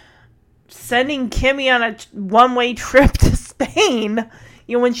sending Kimmy on a one-way trip to Spain,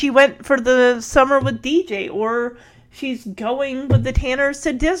 when she went for the summer with DJ, or she's going with the Tanners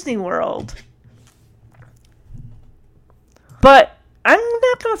to Disney World. But I'm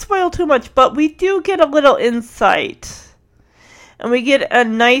not going to spoil too much, but we do get a little insight. And we get a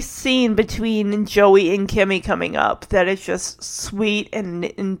nice scene between Joey and Kimmy coming up that is just sweet and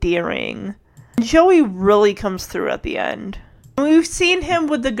endearing. Joey really comes through at the end. We've seen him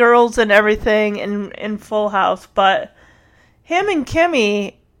with the girls and everything in Full House, but him and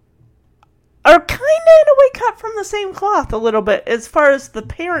Kimmy are kind of in a way cut from the same cloth a little bit as far as the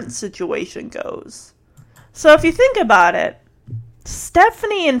parent situation goes. So if you think about it,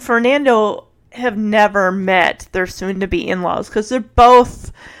 Stephanie and Fernando have never met their soon-to-be in-laws because they're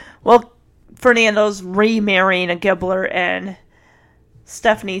both, Fernando's remarrying a Gibbler and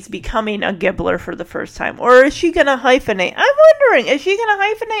Stephanie's becoming a Gibbler for the first time. Or is she going to hyphenate? I'm wondering, is she going to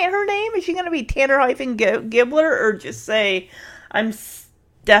hyphenate her name? Is she going to be Tanner-Gibbler or just say, I'm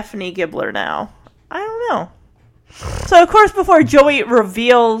Stephanie Gibbler now? I don't know. So, of course, before Joey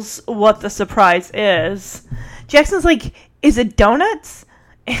reveals what the surprise is, Jackson's like, is it donuts?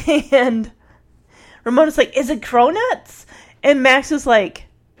 And Ramona's like, is it cronuts? And Max is like,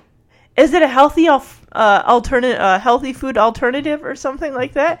 is it a healthy healthy food alternative or something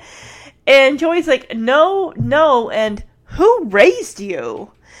like that? And Joey's like, no, and who raised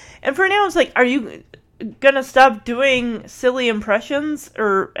you? And Fernando's like, are you gonna stop doing silly impressions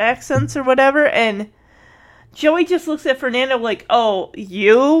or accents or whatever? And Joey just looks at Fernando like, oh,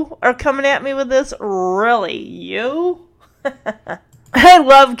 you are coming at me with this? Really? You? I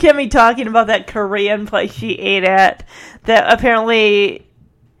love Kimmy talking about that Korean place she ate at that apparently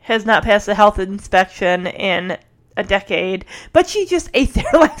has not passed a health inspection in a decade, but she just ate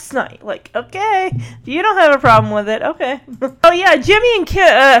there last night. Like, okay, you don't have a problem with it, okay. Oh yeah,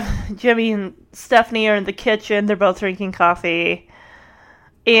 Jimmy and Stephanie are in the kitchen. They're both drinking coffee,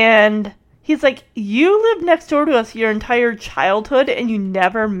 and he's like, you lived next door to us your entire childhood, and you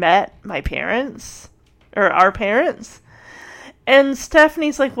never met my parents or our parents. And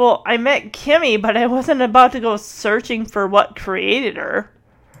Stephanie's like, well, I met Kimmy, but I wasn't about to go searching for what created her.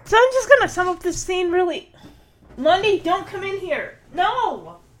 So I'm just going to sum up this scene really. Lundy, don't come in here.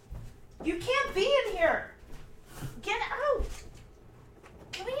 No! You can't be in here. Get out.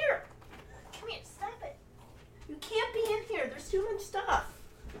 Come here. Come here, stop it. You can't be in here. There's too much stuff.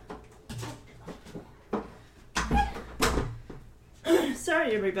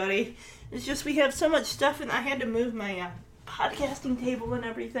 Sorry, everybody. It's just we have so much stuff, and I had to move my podcasting table and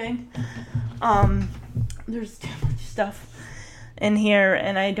everything. There's too much stuff in here,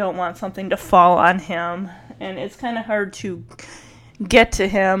 and I don't want something to fall on him. And it's kind of hard to get to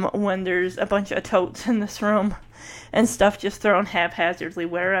him when there's a bunch of totes in this room and stuff just thrown haphazardly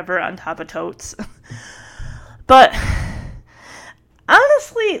wherever on top of totes. But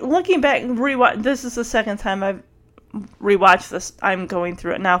honestly, looking back and this is the second time I've rewatched this. I'm going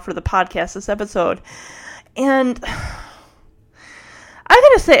through it now for the podcast, this episode. And I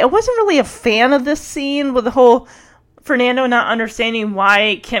gotta say, I wasn't really a fan of this scene with the whole Fernando not understanding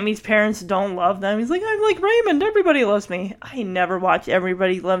why Kimmy's parents don't love them. He's like, I'm like Raymond, everybody loves me. I never watch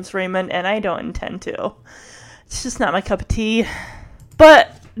Everybody Loves Raymond, and I don't intend to. It's just not my cup of tea.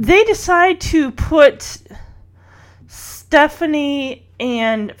 But they decide to put Stephanie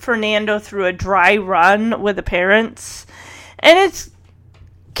and Fernando through a dry run with the parents. And it's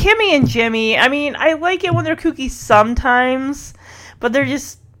Kimmy and Jimmy. I mean, I like it when they're kooky sometimes, but they're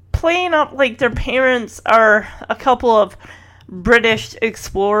just playing up like their parents are a couple of British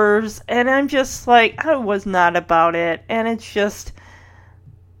explorers, and I'm just like, I was not about it, and it's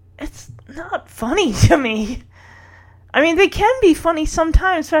not funny to me. I mean, they can be funny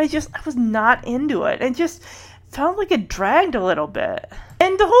sometimes, but I was not into it. It just felt like it dragged a little bit.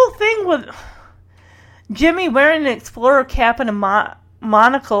 And the whole thing with Jimmy wearing an explorer cap and a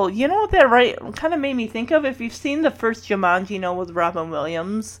monocle, you know what that kind of made me think of? If you've seen the first Jumanji, with Robin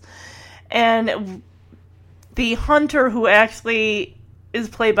Williams, and the hunter who actually is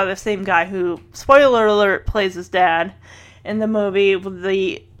played by the same guy who, spoiler alert, plays his dad in the movie with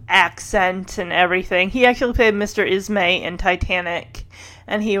the accent and everything. He actually played Mr. Ismay in Titanic,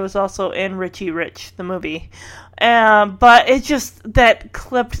 and he was also in Richie Rich, the movie. But it's just that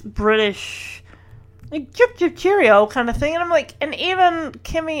clipped British, like, Jip Jip Cheerio kind of thing. And I'm like, and even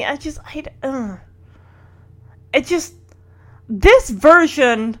Kimmy, this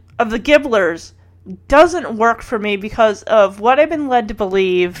version of the Gibblers doesn't work for me because of what I've been led to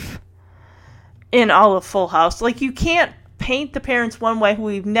believe in all of Full House. Like, you can't paint the parents one way who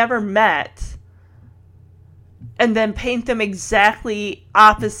we've never met and then paint them exactly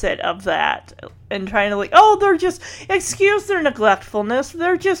opposite of that and trying to they're just, excuse their neglectfulness,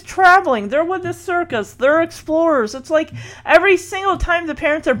 they're just traveling, they're with the circus, they're explorers. It's like every single time the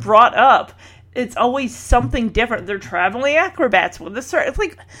parents are brought up, it's always something different. They're traveling acrobats with the circus. It's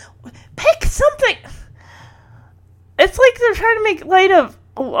like, pick something. It's like they're trying to make light of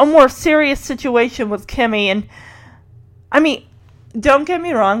a more serious situation with Kimmy. And I mean, don't get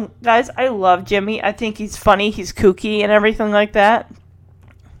me wrong, guys, I love Jimmy. I think he's funny, he's kooky and everything like that.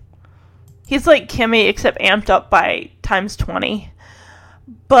 He's like Kimmy, except amped up by times 20.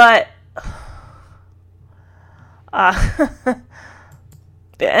 But, and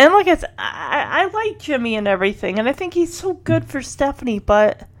like I said, I like Jimmy and everything, and I think he's so good for Stephanie,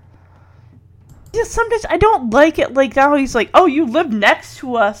 but just sometimes I don't like it. Like, now he's like, oh, you lived next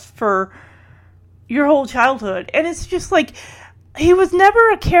to us for your whole childhood. And it's just like, he was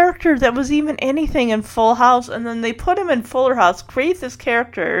never a character that was even anything in Full House, and then they put him in Fuller House, create this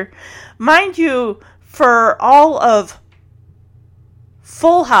character. Mind you, for all of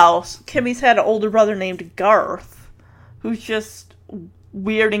Full House, Kimmy's had an older brother named Garth, who's just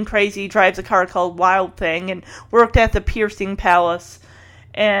weird and crazy, drives a car called Wild Thing, and worked at the Piercing Palace,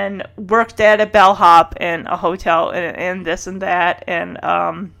 and worked at a bellhop and a hotel, and this and that, and,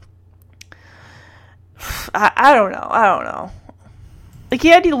 I don't know. Like, he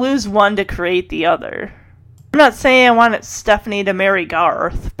had to lose one to create the other. I'm not saying I wanted Stephanie to marry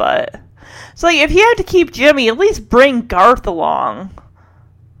Garth, but it's like, if he had to keep Jimmy, at least bring Garth along.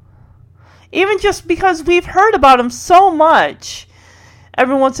 Even just because we've heard about him so much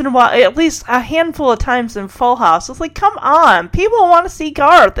every once in a while, at least a handful of times in Full House. It's like, come on, people want to see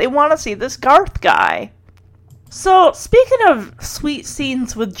Garth. They want to see this Garth guy. So, speaking of sweet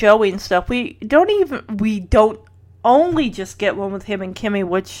scenes with Joey and stuff, we don't only just get one with him and Kimmy,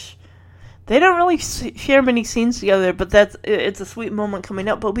 which they don't really share many scenes together, but it's a sweet moment coming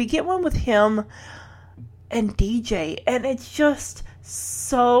up. But we get one with him and DJ, and it's just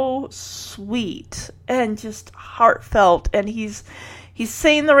so sweet and just heartfelt, and he's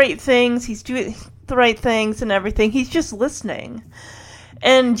saying the right things, he's doing the right things and everything. He's just listening.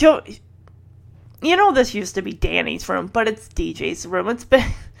 And Joey, this used to be Danny's room, but it's DJ's room. It's been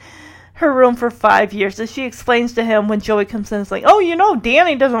her room for 5 years. And she explains to him when Joey comes in, it's like, oh,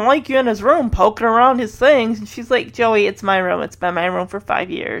 Danny doesn't like you in his room poking around his things. And she's like, Joey, it's my room. It's been my room for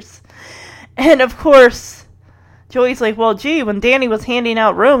 5 years. And of course, Joey's like, well, gee, when Danny was handing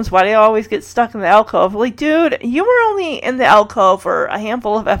out rooms, why do you always get stuck in the alcove? Like, dude, you were only in the alcove for a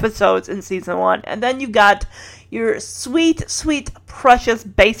handful of episodes in season 1. And then you got your sweet, sweet, precious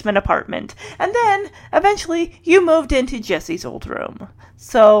basement apartment. And then, eventually, you moved into Jesse's old room.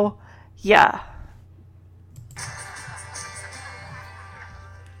 So, yeah.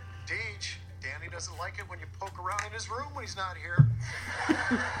 Deej, Danny doesn't like it when you poke around in his room when he's not here. Lee,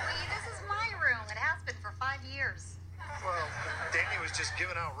 this is my room. It has been for 5 years. Well, Danny was just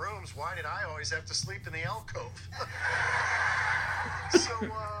giving out rooms. Why did I always have to sleep in the alcove? So,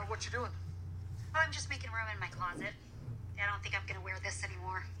 what you doing? Oh, I'm just making room in my closet. I don't think I'm going to wear this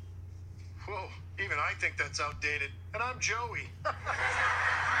anymore. Whoa, even I think that's outdated. And I'm Joey.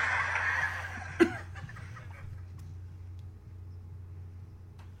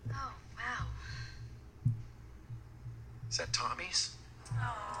 Oh, wow. Is that Tommy's?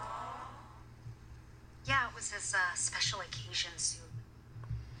 Yeah, it was his special occasion suit.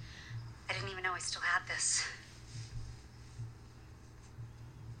 I didn't even know I still had this.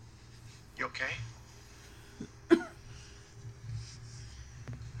 You okay?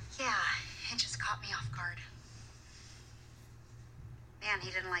 Yeah, it just caught me off guard. Man, he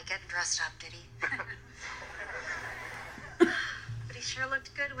didn't like getting dressed up, did he? But he sure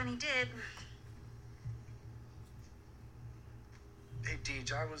looked good when he did. Hey,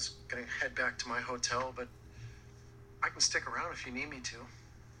 Deej, I was gonna head back to my hotel, but I can stick around if you need me to.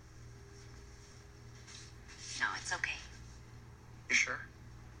 No, it's okay. You sure?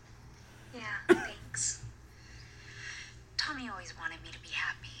 Yeah, thanks. Tommy always wanted me to be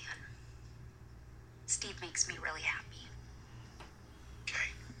happy, and Steve makes me really happy.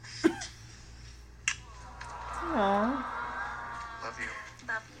 Okay. Aww. Love you.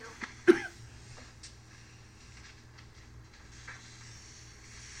 Love you.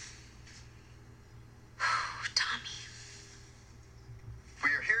 Tommy. We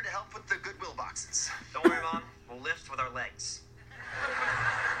are here to help with the Goodwill boxes. Don't worry, Mom. We'll lift with our legs.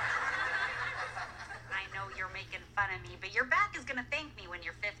 I know you're making fun of me, but your back is gonna thank me when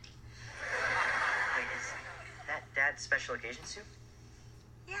you're 50. Wait, is that Dad's special occasion suit?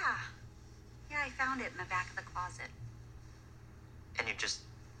 Yeah. Yeah, I found it in the back of the closet. And you're just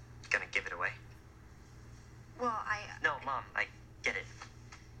gonna give it away? Well, No, Mom, I get it.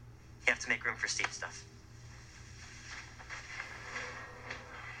 You have to make room for Steve's stuff.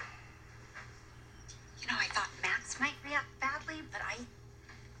 You know, I thought Max might react badly, but I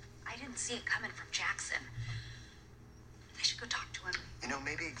didn't see it coming from Jackson. I should go talk to him. You know,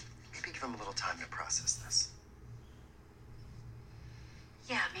 maybe give him a little time to process this.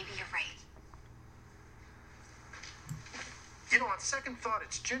 Yeah, maybe you're right. You know, on second thought,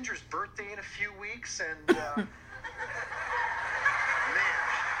 it's Ginger's birthday in a few weeks, and, man.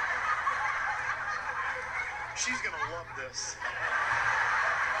 She's gonna love this.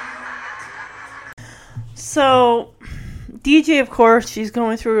 So, DJ, of course, she's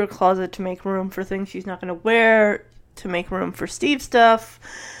going through her closet to make room for things she's not going to wear, to make room for Steve stuff.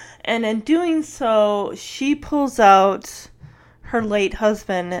 And in doing so, she pulls out her late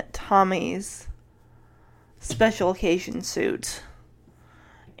husband, Tommy's special occasion suit.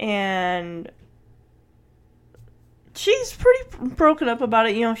 And she's pretty broken up about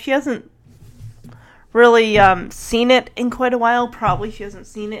it. You know, she hasn't really seen it in quite a while. Probably she hasn't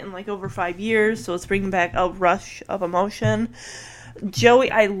seen it in like over 5 years, so it's bringing back a rush of emotion.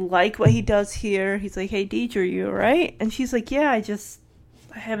 Joey, I like what he does here. He's like, hey, Deej, are you alright? And she's like, yeah, I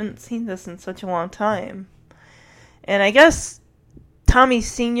haven't seen this in such a long time. And I guess Tommy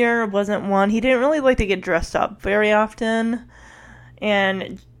Sr. wasn't one. He didn't really like to get dressed up very often.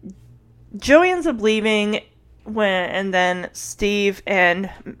 And Joey ends up leaving and then Steve and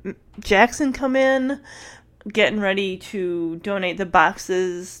Jackson come in, getting ready to donate the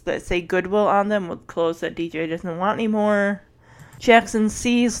boxes that say Goodwill on them with clothes that DJ doesn't want anymore. Jackson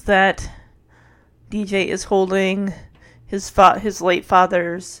sees that DJ is holding his late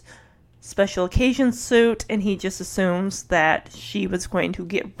father's special occasion suit, and he just assumes that she was going to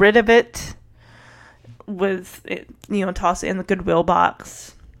get rid of it with it, toss it in the Goodwill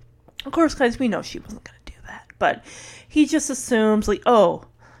box. Of course, guys, we know she wasn't going to do that, but he just assumes, like, oh,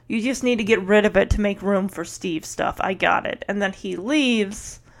 you just need to get rid of it to make room for Steve's stuff. I got it. And then he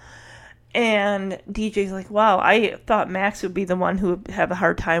leaves, and DJ's like, wow, I thought Max would be the one who would have a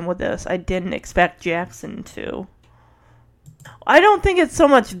hard time with this. I didn't expect Jackson to. I don't think it's so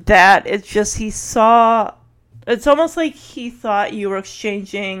much that. It's just it's almost like he thought you were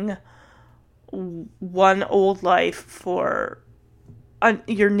exchanging one old life for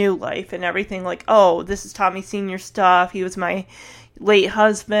your new life and everything. Like, oh, this is Tommy Sr. stuff. He was my late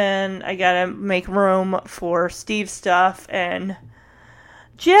husband. I gotta make room for Steve's stuff. And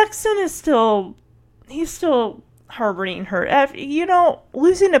Jackson is still harboring her.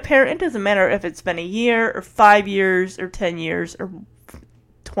 Losing a parent, it doesn't matter if it's been a year or 5 years or 10 years or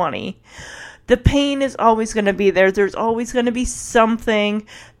 20. The pain is always going to be there. There's always going to be something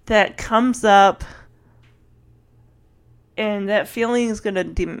that comes up, and that feeling is going to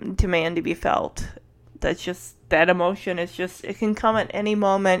demand to be felt. That emotion is just, it can come at any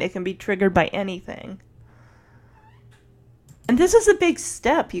moment. It can be triggered by anything. And this is a big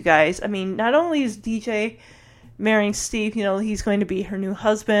step, you guys. I mean, not only is DJ marrying Steve, he's going to be her new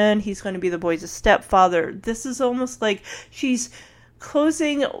husband. He's going to be the boys' stepfather. This is almost like she's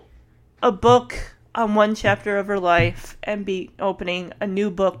closing a book on one chapter of her life and be opening a new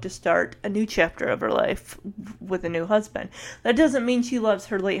book to start a new chapter of her life with a new husband. That doesn't mean she loves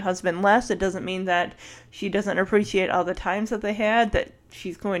her late husband less. It doesn't mean that she doesn't appreciate all the times that they had, that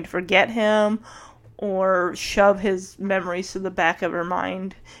she's going to forget him or shove his memories to the back of her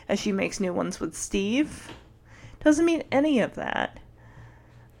mind as she makes new ones with Steve. Doesn't mean any of that.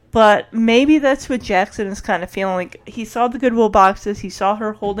 But maybe that's what Jackson is kind of feeling like. He saw the Goodwill boxes. He saw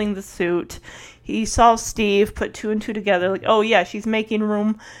her holding the suit. He saw Steve put two and two together. Like, oh yeah, she's making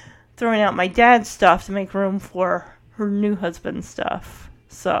room, throwing out my dad's stuff to make room for her new husband's stuff.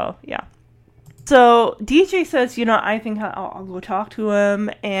 So, yeah. So, DJ says, I think I'll go talk to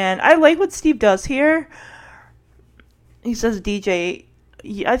him. And I like what Steve does here. He says, DJ,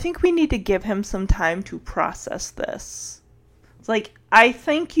 I think we need to give him some time to process this. It's like, I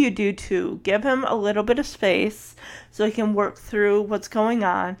think you do too. Give him a little bit of space so he can work through what's going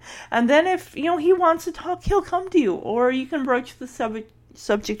on. And then if, he wants to talk, he'll come to you. Or you can broach the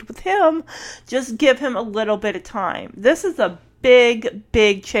subject with him. Just give him a little bit of time. This is a big,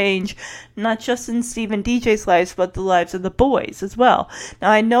 big change, not just in Steve and DJ's lives, but the lives of the boys as well. Now,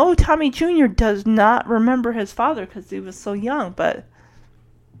 I know Tommy Jr. does not remember his father because he was so young, but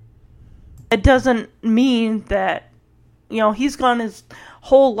it doesn't mean that he's gone his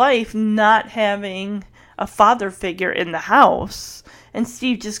whole life not having a father figure in the house. And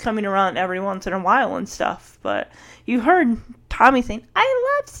Steve just coming around every once in a while and stuff. But you heard Tommy saying,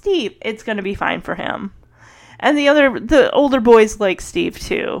 I love Steve. It's going to be fine for him. And the older boys like Steve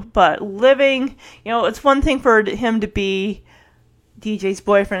too. But living, it's one thing for him to be DJ's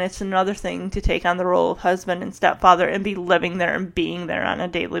boyfriend. It's another thing to take on the role of husband and stepfather and be living there and being there on a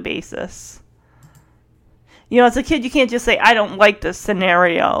daily basis. As a kid, you can't just say, I don't like this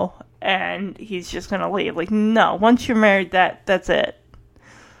scenario, and he's just going to leave. Like, no, once you're married, that's it.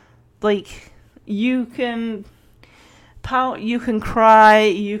 Like, you can pout, you can cry,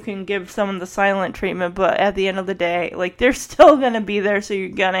 you can give someone the silent treatment, but at the end of the day, like, they're still going to be there, so you're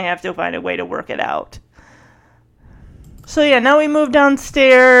going to have to find a way to work it out. So, yeah, now we move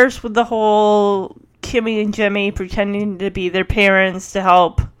downstairs with the whole Kimmy and Jimmy pretending to be their parents to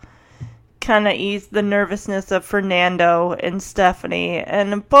help kind of ease the nervousness of Fernando and Stephanie.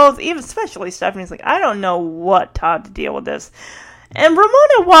 And both, even especially Stephanie's like, I don't know what Todd to deal with this. And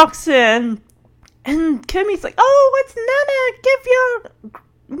Ramona walks in, and Kimmy's like, oh, what's Nana? Give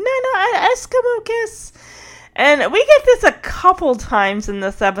your Nana an Eskimo kiss. And we get this a couple times in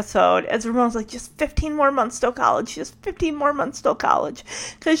this episode, as Ramona's like, just 15 more months till college, just 15 more months till college.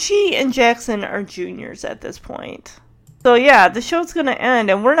 Because she and Jackson are juniors at this point. So yeah, the show's going to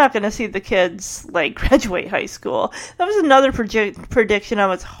end, and we're not going to see the kids, graduate high school. That was another prediction I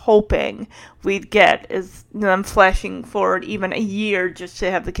was hoping we'd get, is them flashing forward even a year just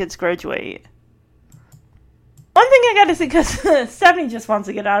to have the kids graduate. One thing I got to say, because Stephanie just wants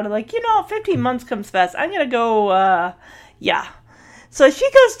to get out of, 15 months comes fast. I'm going to go, yeah. So she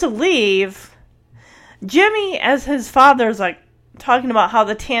goes to leave. Jimmy, as his father, is, talking about how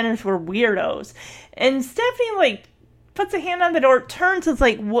the Tanners were weirdos. And Stephanie, puts a hand on the door, turns, and is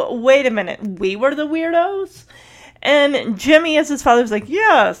like, wait a minute, we were the weirdos? And Jimmy, as his father, was like,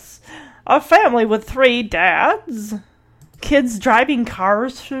 yes, a family with 3 dads. Kids driving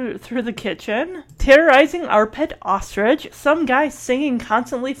cars through the kitchen. Terrorizing our pet ostrich. Some guy singing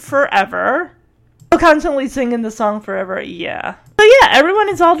constantly forever. Constantly singing the song forever, yeah. So yeah, everyone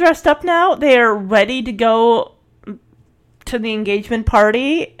is all dressed up now. They are ready to go to the engagement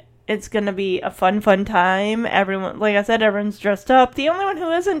party. It's going to be a fun time. Everyone, like I said, everyone's dressed up. The only one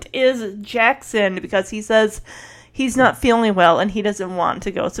who isn't is Jackson, because he says he's not feeling well and he doesn't want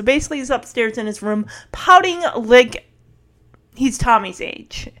to go. So basically he's upstairs in his room pouting like he's Tommy's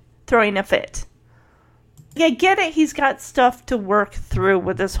age, throwing a fit. I get it, he's got stuff to work through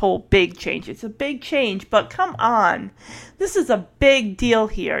with this whole big change. It's a big change, but come on. This is a big deal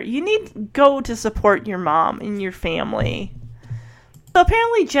here. You need to go to support your mom and your family. So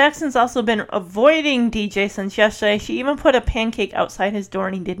apparently Jackson's also been avoiding DJ since yesterday. She even put a pancake outside his door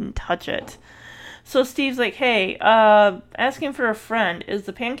and he didn't touch it. So Steve's like, hey, asking for a friend. Is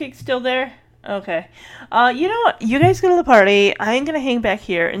the pancake still there? Okay. You know what? You guys go to the party. I'm going to hang back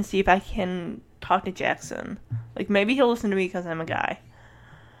here and see if I can talk to Jackson. Maybe he'll listen to me because I'm a guy.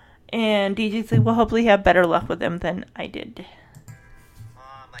 And DJ's like, well, hopefully you have better luck with him than I did.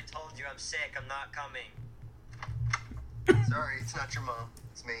 I told you I'm sick. I'm not coming. Sorry, it's not your mom.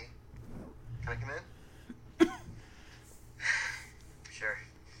 It's me. Can I come in? Sure.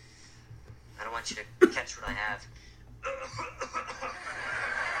 I don't want you to catch what I have.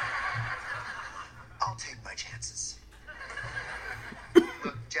 I'll take my chances.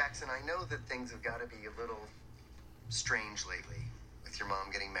 Look, Jackson, I know that things have got to be a little strange lately with your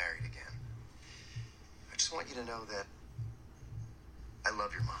mom getting married again. I just want you to know that I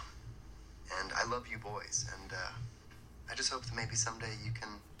love your mom. And I love you boys. And I just hope that maybe someday you can,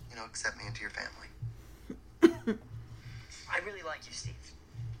 accept me into your family. I really like you, Steve.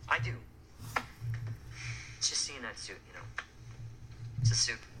 I do. It's just seeing that suit, It's a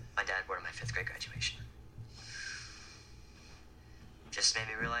suit my dad wore to my 5th grade graduation. Just made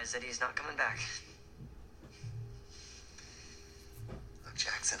me realize that he's not coming back. Look,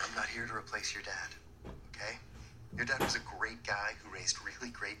 Jackson, I'm not here to replace your dad, okay? Your dad was a great guy who raised really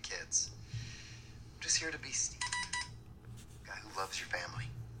great kids. I'm just here to be Steve, a guy who loves your family.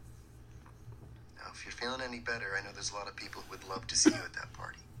 Now, if you're feeling any better, I know there's a lot of people who would love to see you at that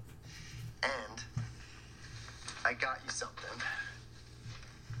party. And I got you something,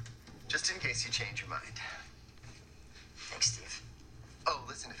 just in case you change your mind. Thanks, Steve. Oh,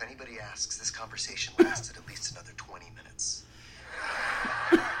 listen, if anybody asks, this conversation lasted at least another 20 minutes.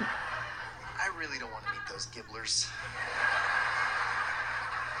 I really don't want to meet those gibblers.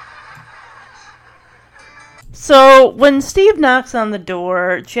 So when Steve knocks on the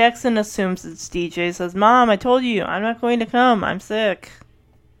door, Jackson assumes it's DJ. Says, "Mom, I told you, I'm not going to come. I'm sick."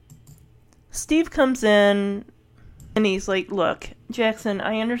 Steve comes in and he's like, "Look, Jackson,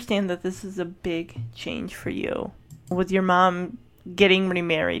 I understand that this is a big change for you with your mom getting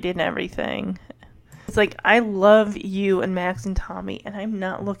remarried and everything. It's like, I love you and Max and Tommy, and I'm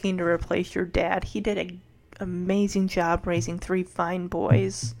not looking to replace your dad. He did an amazing job raising 3 fine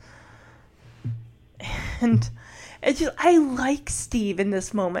boys." And it's just, I like Steve in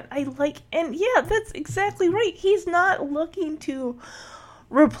this moment. And yeah, that's exactly right. He's not looking to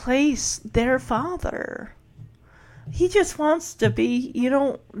replace their father. He just wants to be,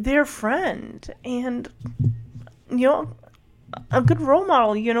 their friend and, a good role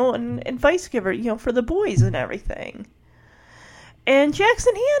model, and advice giver, for the boys and everything. And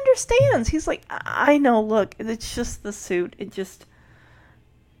Jackson, he understands. He's like, I know, look, it's just the suit.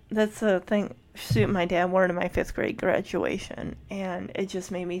 That's the suit my dad wore to my 5th grade graduation. And it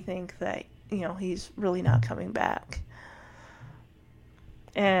just made me think that, he's really not coming back.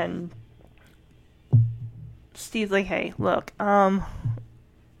 And Steve's like, "Hey, look,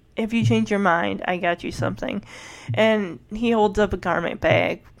 if you change your mind, I got you something." And he holds up a garment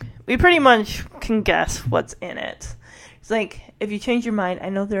bag. We pretty much can guess what's in it. It's like, if you change your mind, I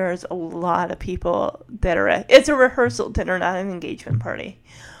know there's a lot of people that are it's a rehearsal dinner, not an engagement party.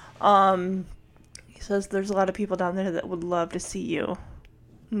 He says there's a lot of people down there that would love to see you.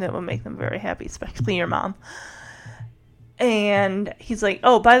 And that would make them very happy, especially your mom. And he's like,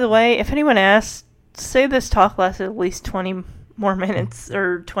 "Oh, by the way, if anyone asks, say this talk lasted at least 20 more minutes,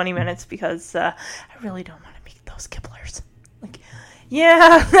 or 20 minutes, because I really don't want to meet those gibblers." Like,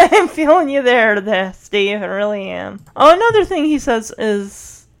 yeah, I'm feeling you there, Steve. I really am. Oh, another thing he says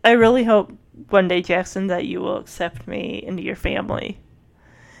is, "I really hope one day, Jackson, that you will accept me into your family."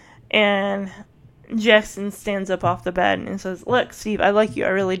 And Jackson stands up off the bed and says, "Look, Steve, I like you. I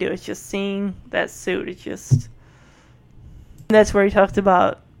really do. It's just seeing that suit. It's just..." That's where he talked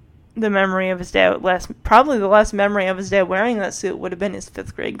about the memory of his dad. Probably the last memory of his dad wearing that suit would have been his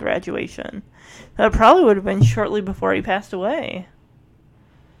 5th grade graduation. That probably would have been shortly before he passed away.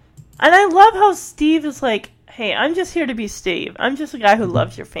 And I love how Steve is like, "Hey, I'm just here to be Steve. I'm just a guy who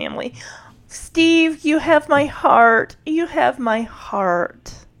loves your family. Steve, you have my heart. You have my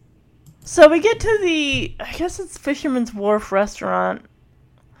heart." So we get to I guess it's Fisherman's Wharf restaurant.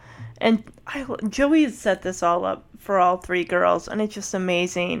 And Joey has set this all up for all 3 girls, and it's just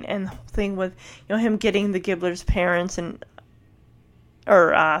amazing. And the whole thing with, him getting the Gibbler's parents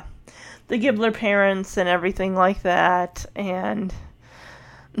the Gibbler parents and everything like that. And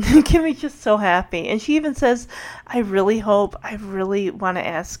Kimmy's just so happy. And she even says, I really want to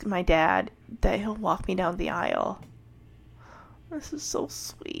ask my dad that he'll walk me down the aisle. This is so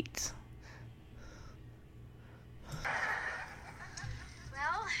sweet.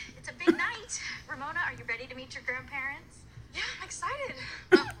 Well, it's a big night. Ramona, are you ready to meet your grandparents? Yeah, I'm excited.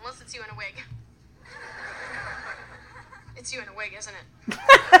 Well, unless it's you in a wig. It's you in a wig, isn't it?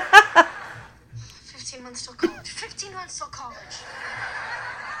 15 months till college. 15 months till college.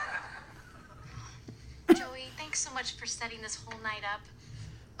 Joey, thanks so much for setting this whole night up.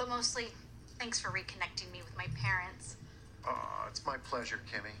 But mostly, thanks for reconnecting me with my parents. Oh, it's my pleasure,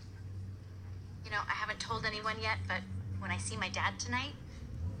 Kimmy. I haven't told anyone yet, but when I see my dad tonight,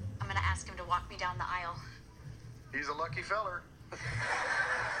 I'm going to ask him to walk me down the aisle. He's a lucky feller.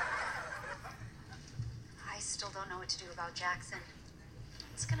 I still don't know what to do about Jackson.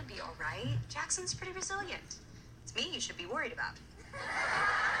 It's going to be all right. Jackson's pretty resilient. It's me you should be worried about.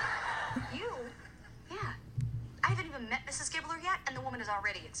 You? Yeah. I haven't even met Mrs. Gibbler yet, and the woman is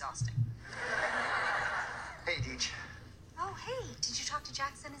already exhausting. Hey, Deej. Oh, hey. Did you talk to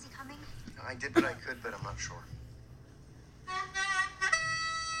Jackson? Is he coming? I did what I could, but I'm not sure. I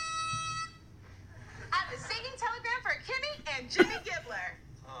have a singing telegram for Kimmy and Jimmy Gibbler.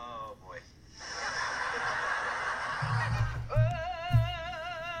 Oh, boy.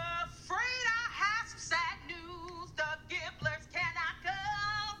 Afraid I have some sad news. The Gibblers cannot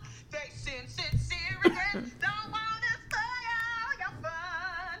come. They sin sincere regret. Don't want to spoil all your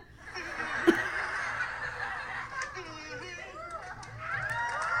fun.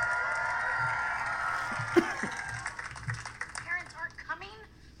 Parents aren't coming?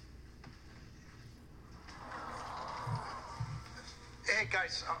 Hey,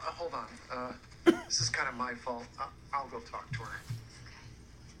 guys, hold on. This is kind of my fault. I'll go talk to her.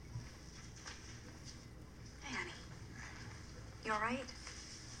 Hey, honey. You all right?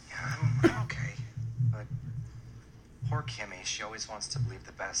 Yeah, I'm okay. But poor Kimmy, she always wants to believe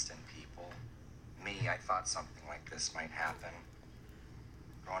the best in people. Me, I thought something like this might happen.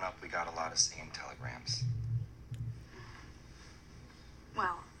 Growing up, we got a lot of singing telegrams.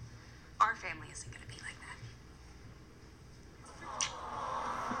 Well, our family isn't going to be like that.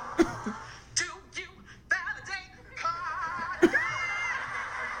 Do you validate God?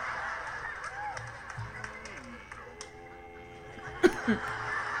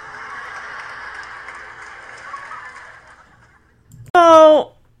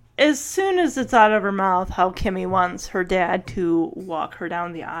 So, as soon as it's out of her mouth how Kimmy wants her dad to walk her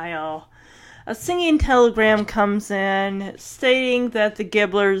down the aisle, a singing telegram comes in stating that the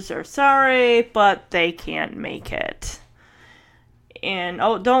Gibblers are sorry, but they can't make it. And,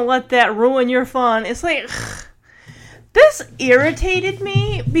 oh, don't let that ruin your fun. It's like, ugh. This irritated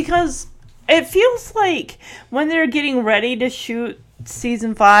me because it feels like when they're getting ready to shoot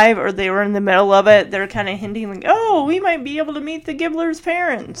season 5, or they were in the middle of it, they're kind of hinting like, oh, we might be able to meet the Gibblers'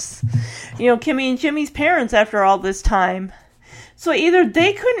 parents. You know, Kimmy and Jimmy's parents after all this time. So either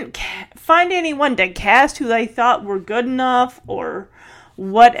they couldn't find anyone to cast who they thought were good enough or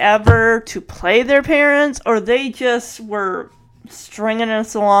whatever to play their parents, or they just were stringing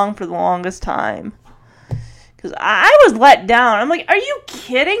us along for the longest time. Because I was let down. I'm like, are you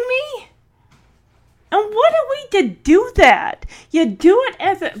kidding me? And what are we to do that? You do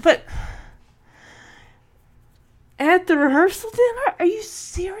it but at the rehearsal dinner? Are you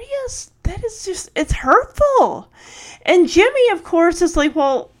serious? That is just, it's hurtful. And Jimmy, of course, is like,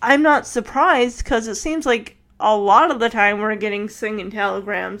 well, I'm not surprised because it seems like a lot of the time we're getting singing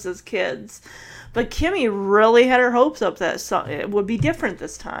telegrams as kids. But Kimmy really had her hopes up that it would be different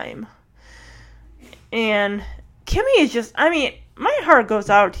this time. And Kimmy is just, I mean, my heart goes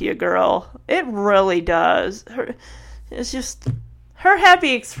out to you, girl. It really does. It's just, her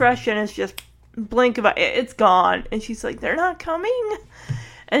happy expression is just blink of it's gone. And she's like, they're not coming.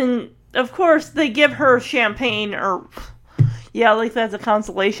 And of course, they give her champagne, or yeah, like that's a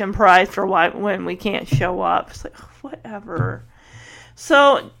consolation prize for when we can't show up. It's like, whatever.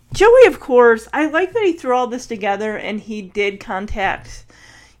 So Joey, of course, I like that he threw all this together and he did contact,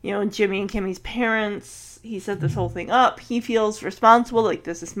 you know, Jimmy and Kimmy's parents. He set this whole thing up. He feels responsible, like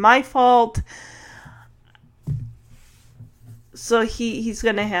this is my fault. So he's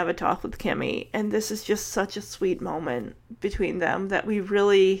going to have a talk with Kimmy, and this is just such a sweet moment between them that we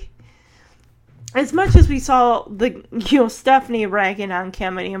really, as much as we saw Stephanie ragging on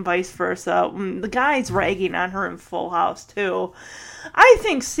Kimmy and vice versa, the guys ragging on her in Full House too, I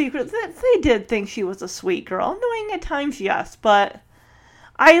think secretly they did think she was a sweet girl. Knowing at times, yes, but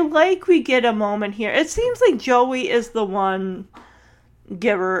I like we get a moment here. It seems like Joey is the one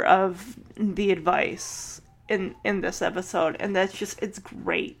giver of the advice in this episode, and that's just, it's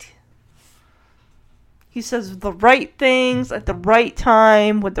great. He says the right things at the right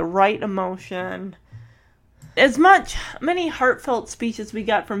time with the right emotion. As many heartfelt speeches we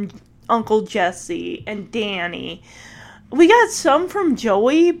got from Uncle Jesse and Danny, we got some from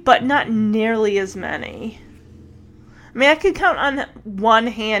Joey, but not nearly as many. I mean, I could count on one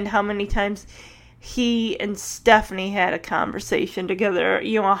hand how many times he and Stephanie had a conversation together,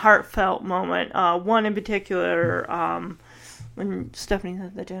 you know, a heartfelt moment. One in particular, when Stephanie's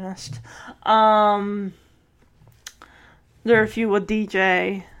at the dentist. There are a few with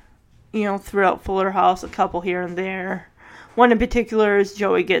DJ, you know, throughout Fuller House, a couple here and there. One in particular is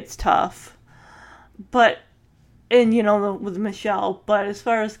Joey Gets Tough. And, you know, with Michelle. But as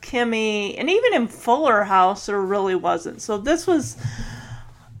far as Kimmy, and even in Fuller House, there really wasn't. So this was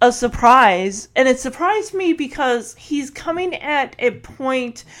a surprise. And it surprised me because he's coming at a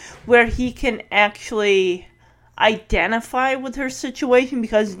point where he can actually identify with her situation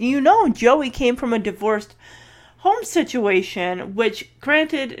because, Joey came from a divorced home situation, which,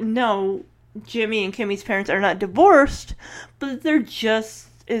 granted, no, Jimmy and Kimmy's parents are not divorced, but they're just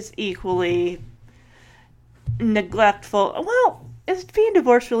as equally neglectful. Well, is being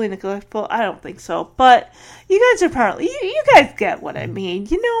divorced really neglectful? I don't think so. But you guys are apparently, you guys get what I mean.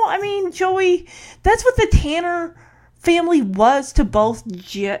 Joey, that's what the Tanner family was to both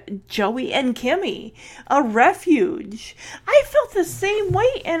Joey and Kimmy. A refuge. I felt the same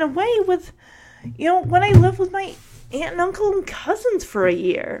way in a way with, when I lived with my aunt and uncle and cousins for a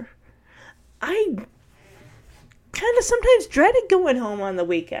year. I kind of sometimes dreaded going home on the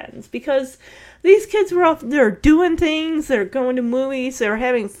weekends because these kids were off, they're doing things, they're going to movies, they're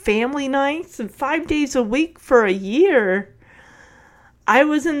having family nights, and 5 days a week for a year. I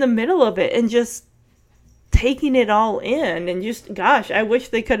was in the middle of it and just taking it all in, and just, gosh, I wish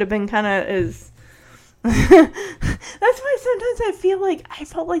they could have been kind of as... That's why sometimes I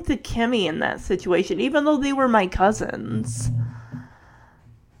felt like the Kimmy in that situation, even though they were my cousins.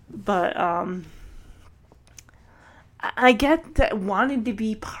 But, I get that wanting to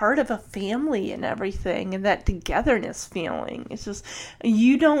be part of a family and everything, and that togetherness feeling. It's just,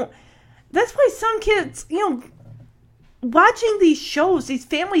 that's why some kids, watching these shows, these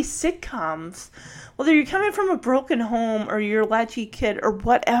family sitcoms, whether you're coming from a broken home or you're a latchy kid or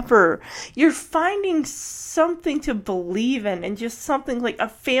whatever, you're finding something to believe in and just something like a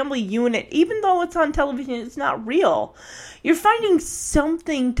family unit. Even though it's on television, it's not real. You're finding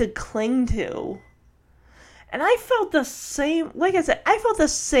something to cling to. And I felt the same, like I said, I felt the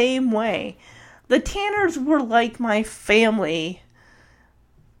same way. The Tanners were like my family.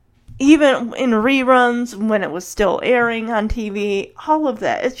 Even in reruns, when it was still airing on TV, all of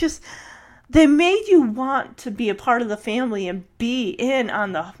that. It's just, they made you want to be a part of the family and be in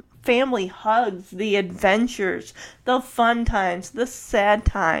on the family hugs, the adventures, the fun times, the sad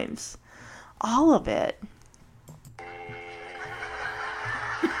times. All of it.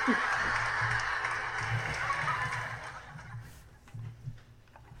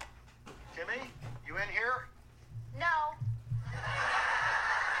 No.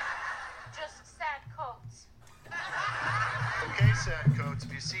 Just sad coats. Okay, sad coats.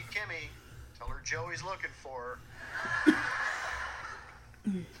 If you see Kimmy, tell her Joey's looking for her.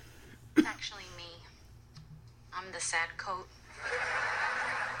 It's actually me. I'm the sad coat.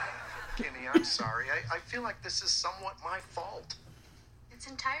 Kimmy, I'm sorry. I feel like this is somewhat my fault. It's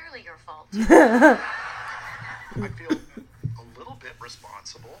entirely your fault. I feel a little bit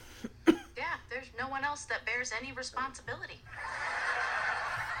responsible. Yeah, there's no one else that bears any responsibility.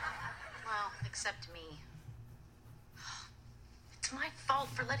 Well, except me. It's my fault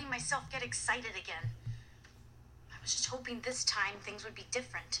for letting myself get excited again. I was just hoping this time things would be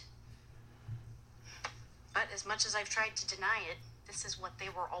different. But as much as I've tried to deny it, this is what they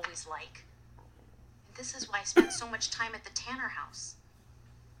were always like. And this is why I spent so much time at the Tanner house.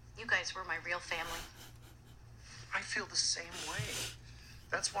 You guys were my real family. I feel the same way.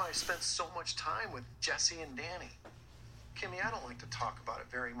 That's why I spent so much time with Jesse and Danny. Kimmy, I don't like to talk about it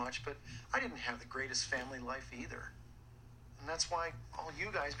very much, but I didn't have the greatest family life either. And that's why all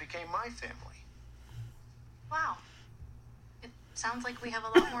you guys became my family. Wow. It sounds like we have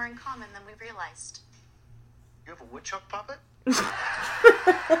a lot more in common than we realized. You have a woodchuck puppet? I'm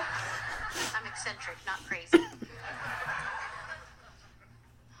eccentric, not crazy.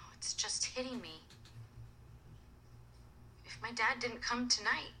 Oh, it's just hitting me. If my dad didn't come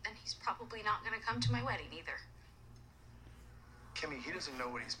tonight, then he's probably not going to come to my wedding either. Kimmy, he doesn't know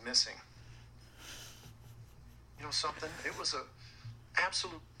what he's missing. You know something? It was an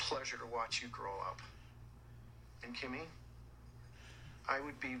absolute pleasure to watch you grow up. And Kimmy, I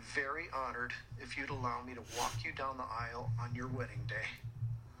would be very honored if you'd allow me to walk you down the aisle on your wedding day.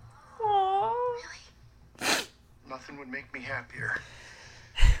 Aww. Really? Nothing would make me happier.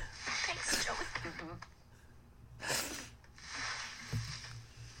 Thanks, Joey.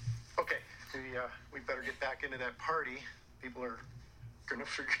 Okay, we better get back into that party. People are gonna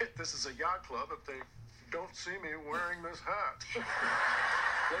forget this is a yacht club if they don't see me wearing this hat.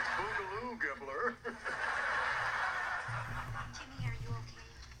 Let's boogaloo, Gibbler. Kimmy, are you okay?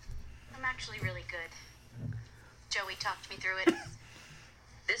 I'm actually really good. Joey talked me through it.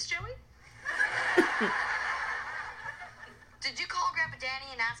 This Joey? Did you call Grandpa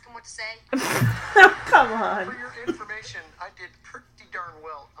Danny and ask him what to say? Come on. For your information, I did pretty darn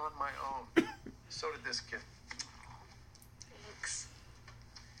well on my own. So did this kid. Thanks.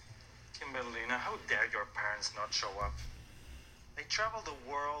 Kimberlina, how dare your parents not show up? They travel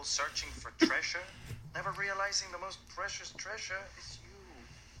the world searching for treasure, never realizing the most precious treasure is you.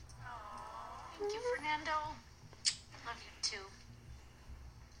 Thank you, Fernando. Love you too.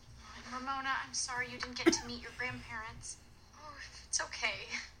 And Ramona, I'm sorry you didn't get to meet your grandparents. Oh, it's okay.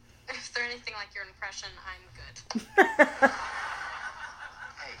 If they're anything like your impression, I'm good.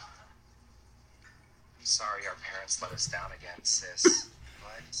 Hey. I'm sorry our parents let us down again, sis.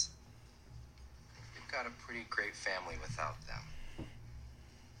 But we've got a pretty great family without them.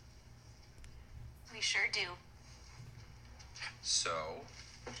 We sure do. So,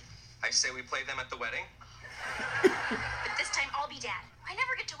 I say we play them at the wedding? But this time I'll be dad. I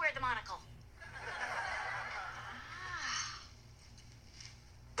never get to wear the monocle.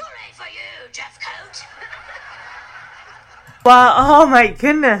 Hooray for you, Jeff Coat! Wow, oh my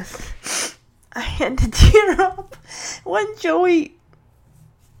goodness. I had to tear up when Joey,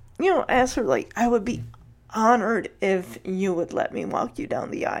 asked her, like, I would be honored if you would let me walk you down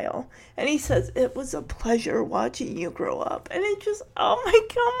the aisle. And he says, it was a pleasure watching you grow up. And it just, oh my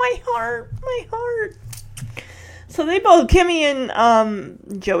God, my heart. So they both, Kimmy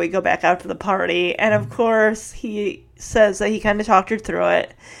and Joey, go back out to the party. And of course, he says that he kind of talked her through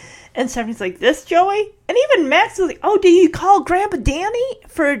it. And Stephanie's like, this Joey? And even Max is like, oh, do you call Grandpa Danny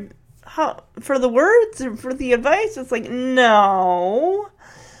for the words or for the advice? It's like, no.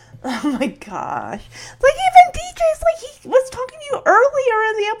 Oh my gosh. Like, even DJ's like, he was talking to you earlier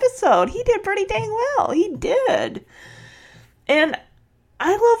in the episode. He did pretty dang well. He did. And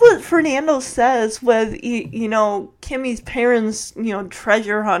I love what Fernando says with, Kimmy's parents,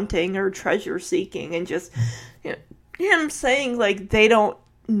 treasure hunting or treasure seeking, and just, him saying, like, they don't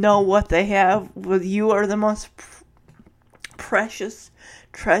know what they have, with you are the most precious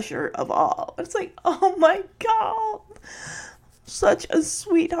treasure of all. It's like, oh my God. Such a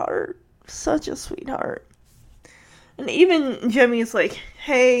sweetheart. Such a sweetheart. And even Jimmy's like,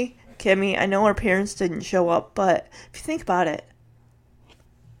 hey, Kimmy, I know our parents didn't show up, but if you think about it,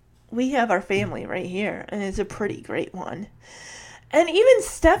 we have our family right here, and it's a pretty great one. And even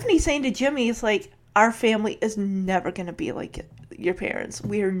Stephanie saying to Jimmy, it's like, our family is never going to be like your parents.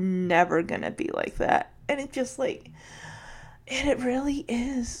 We're never going to be like that. And it just like, and it really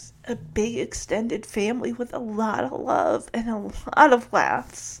is a big extended family with a lot of love and a lot of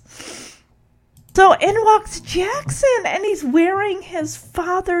laughs. So in walks Jackson, and he's wearing his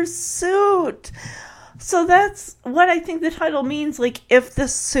father's suit. So that's what I think the title means, like, if the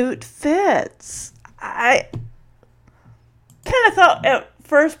suit fits. I kind of thought at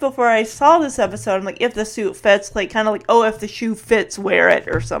first before I saw this episode, I'm like, if the suit fits, like, kind of like, oh, if the shoe fits, wear it,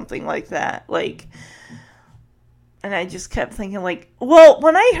 or something like that. Like, and I just kept thinking, like, well,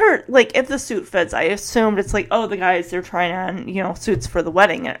 when I heard, like, if the suit fits, I assumed it's like, oh, the guys, they're trying on, suits for the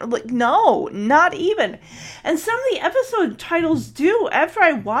wedding. And, like, no, not even. And some of the episode titles do, after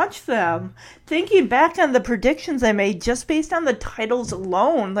I watched them, thinking back on the predictions I made just based on the titles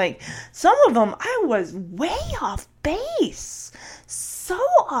alone, like, some of them, I was way off base. So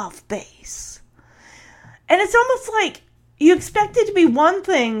off base. And it's almost like, you expect it to be one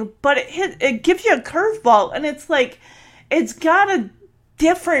thing, but it gives you a curveball, and it's like, it's got a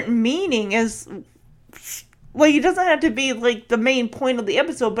different meaning. As like, it doesn't have to be like the main point of the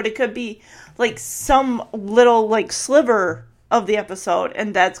episode, but it could be like some little like sliver of the episode,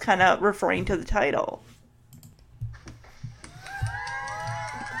 and that's kind of referring to the title.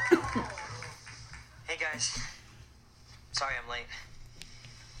 Hey guys, sorry I'm late.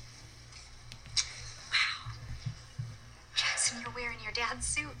 You're wearing your dad's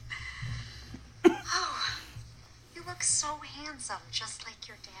suit. Oh, you look so handsome, just like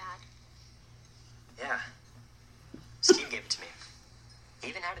your dad. Yeah. Steve gave it to me. He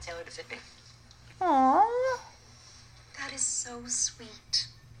even had it tailored to fit me. Aww. That is so sweet.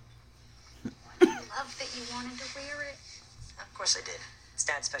 I love that you wanted to wear it. Of course I did. It's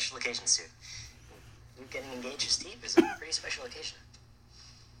Dad's special occasion suit. You getting engaged to Steve is a pretty special occasion.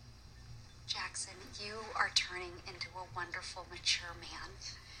 Jackson, you are turning into a wonderful, mature man.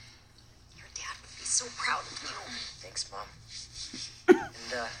 Your dad would be so proud of you. Thanks, Mom.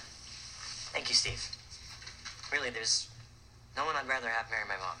 And, thank you, Steve. Really, there's no one I'd rather have marry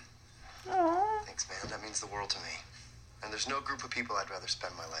my mom. Aww. Thanks, man. That means the world to me. And there's no group of people I'd rather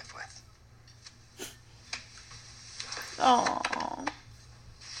spend my life with. Aww.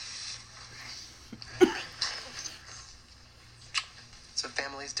 That's what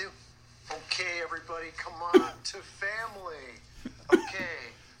families do. Okay, everybody, come on to family.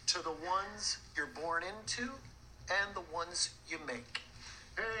 Okay, to the ones you're born into and the ones you make.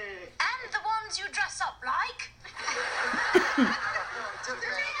 Hey. And the ones you dress up like.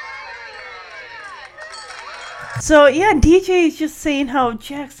 So, yeah, DJ is just saying how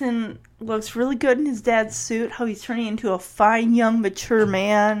Jackson looks really good in his dad's suit, how he's turning into a fine, young, mature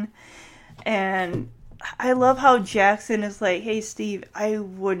man. And I love how Jackson is like, hey, Steve, I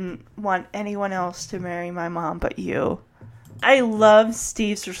wouldn't want anyone else to marry my mom but you. I love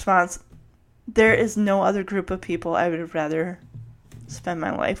Steve's response. There is no other group of people I would rather spend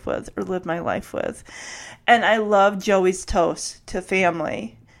my life with or live my life with. And I love Joey's toast to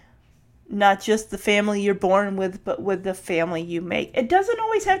family. Not just the family you're born with, but with the family you make. It doesn't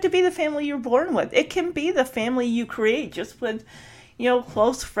always have to be the family you're born with. It can be the family you create just with,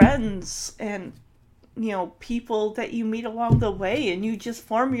 close friends and, people that you meet along the way, and you just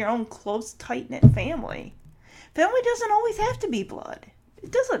form your own close, tight-knit family. Family doesn't always have to be blood.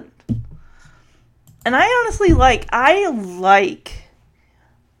 It doesn't. And I honestly like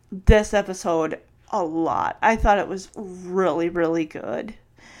this episode a lot. I thought it was really, really good.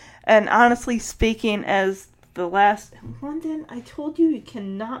 And honestly speaking, as the last... London, I told you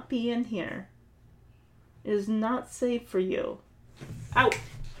cannot be in here. It is not safe for you. Out!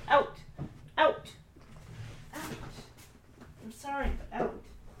 Out! Out! Out! I'm sorry, but out.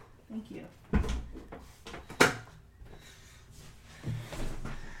 Thank you.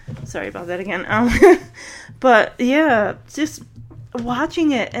 Sorry about that again. But yeah, just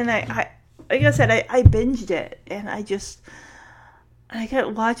watching it, and I like I said, I binged it, and I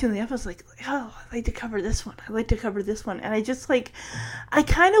kept watching the episodes like, oh, I'd like to cover this one. I'd like to cover this one. And I just I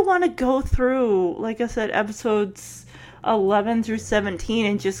kind of want to go through, like I said, episodes 11 through 17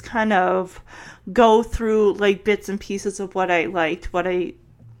 and just kind of go through like bits and pieces of what I liked, what I,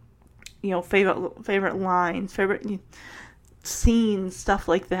 favorite lines, favorite scenes, stuff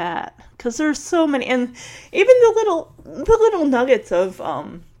like that. Because there's so many, and even the little nuggets of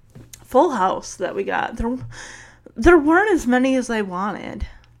Full House that we got, there weren't as many as I wanted.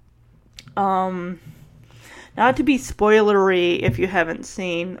 Not to be spoilery if you haven't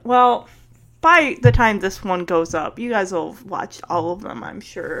seen. Well, by the time this one goes up, you guys will have watched all of them, I'm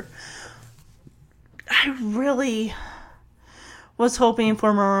sure. I really was hoping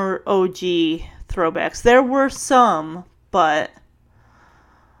for more OG throwbacks. There were some, but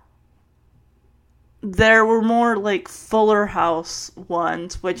there were more like Fuller House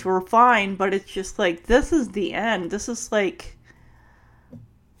ones, which were fine, but it's just like, this is the end. This is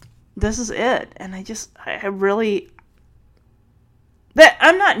it. And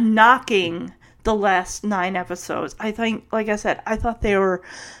I'm not knocking the last 9 episodes. I think, like I said, I thought they were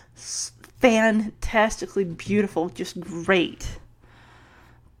fantastically beautiful, just great.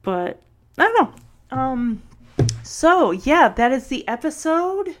 But, I don't know. So, yeah, that is the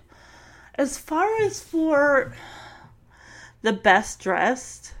episode. As far as for the best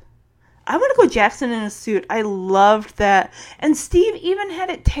dressed, I want to go Jackson in a suit. I loved that. And Steve even had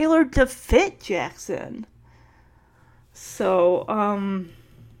it tailored to fit Jackson. So, I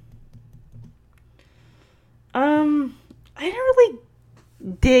didn't really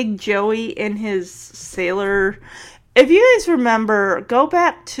dig Joey in his sailor. If you guys remember, go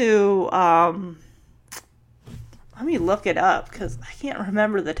back to, let me look it up, because I can't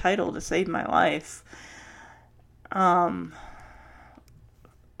remember the title to save my life.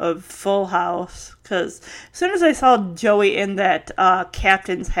 Of Full House, because as soon as I saw Joey in that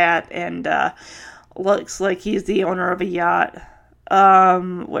captain's hat and looks like he's the owner of a yacht.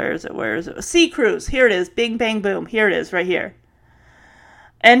 Where is it? Sea Cruise. Here it is. Bing, bang, boom. Here it is, right here.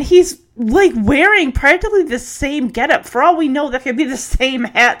 And he's like wearing practically the same getup. For all we know, that could be the same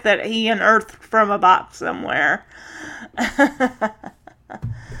hat that he unearthed from a box somewhere.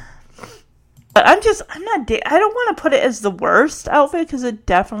 But I don't want to put it as the worst outfit, because it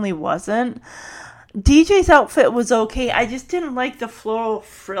definitely wasn't. DJ's outfit was okay. I just didn't like the floral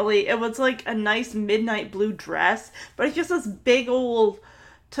frilly. It was like a nice midnight blue dress, but it's just this big old,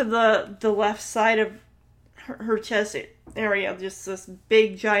 to the left side of her chest area, just this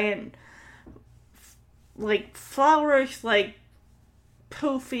big giant, like flourish, like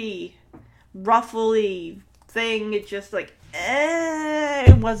poofy, ruffly thing. It just like,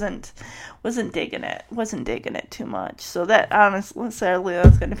 it wasn't digging it. Wasn't digging it too much. So that, honestly, sadly,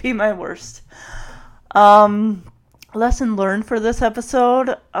 that's going to be my worst. Lesson learned for this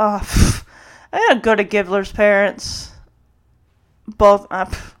episode. I gotta go to Gibbler's parents. Both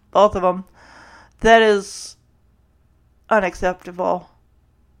of them. That is unacceptable.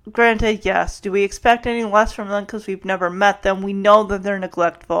 Granted, yes. Do we expect any less from them because we've never met them? We know that they're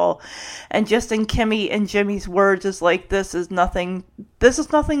neglectful. And just in Kimmy and Jimmy's words is like, this is nothing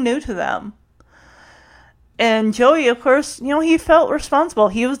new to them. And Joey, of course, he felt responsible.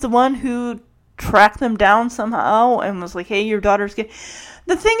 He was the one who tracked them down somehow and was like, hey, your daughter's getting...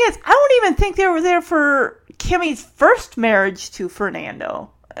 The thing is, I don't even think they were there for Kimmy's first marriage to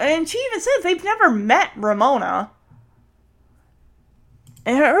Fernando. And she even says they've never met Ramona.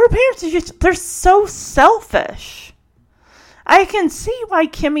 And her parents are they're so selfish. I can see why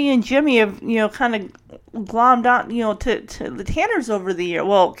Kimmy and Jimmy have, kind of glommed on, to the Tanners over the year.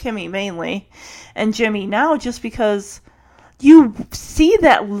 Well, Kimmy mainly, and Jimmy now, just because you see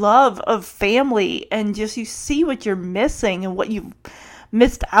that love of family, and just you see what you're missing and what you've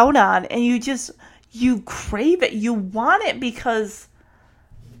missed out on, and you crave it, you want it, because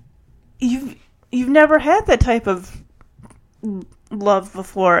you've never had that type of love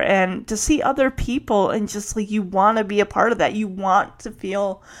before, and to see other people and just like you want to be a part of that, you want to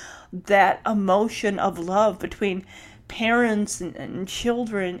feel that emotion of love between parents and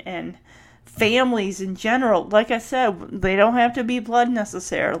children and families in general. Like I said, they don't have to be blood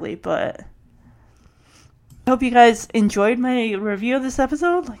necessarily, but I hope you guys enjoyed my review of this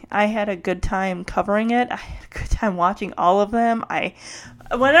episode. I had a good time covering it. I had a good time watching all of them.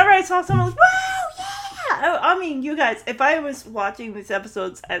 Whenever I saw someone, I was like, wow, yeah! I mean, you guys, if I was watching these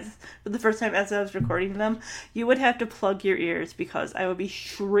episodes for the first time as I was recording them, you would have to plug your ears, because I would be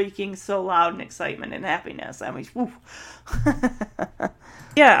shrieking so loud in excitement and happiness. I mean, woo.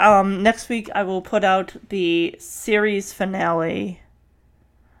 Yeah, next week I will put out the series finale,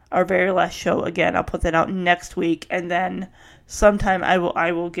 our very last show. Again, I'll put that out next week, and then sometime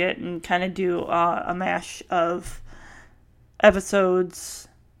I will get and kind of do a mash of episodes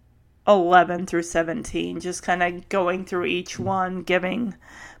 11 through 17, just kind of going through each one, giving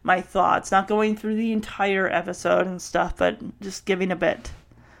my thoughts, not going through the entire episode and stuff, but just giving a bit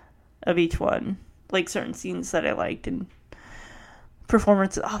of each one, like certain scenes that I liked and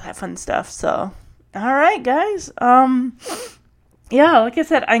performances, all that fun stuff. So, all right, guys. Yeah, like I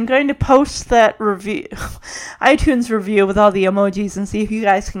said, I'm going to post that review, iTunes review with all the emojis, and see if you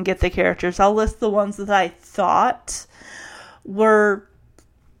guys can get the characters. I'll list the ones that I thought were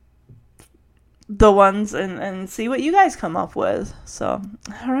the ones, and see what you guys come up with. So,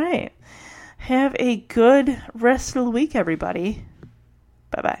 all right. Have a good rest of the week, everybody.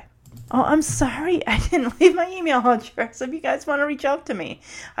 Bye-bye. Oh, I'm sorry. I didn't leave my email address. If you guys want to reach out to me,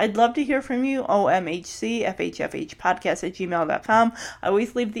 I'd love to hear from you. omhcfhfhpodcast@gmail.com. I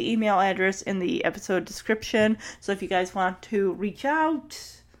always leave the email address in the episode description. So if you guys want to reach out,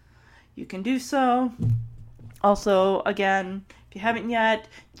 you can do so. Also, again, if you haven't yet,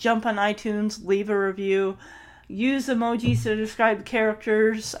 jump on iTunes, leave a review, use emojis to describe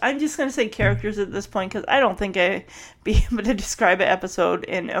characters. I'm just going to say characters at this point, because I don't think I'd be able to describe an episode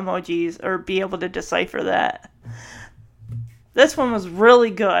in emojis or be able to decipher that. This one was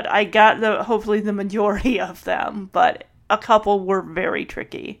really good. I got hopefully the majority of them, but a couple were very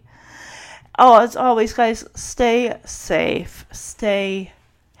tricky. Oh, as always, guys, stay safe, stay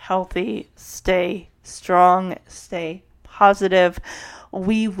healthy, stay strong, stay positive.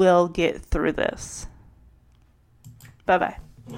 We will get through this. Bye-bye.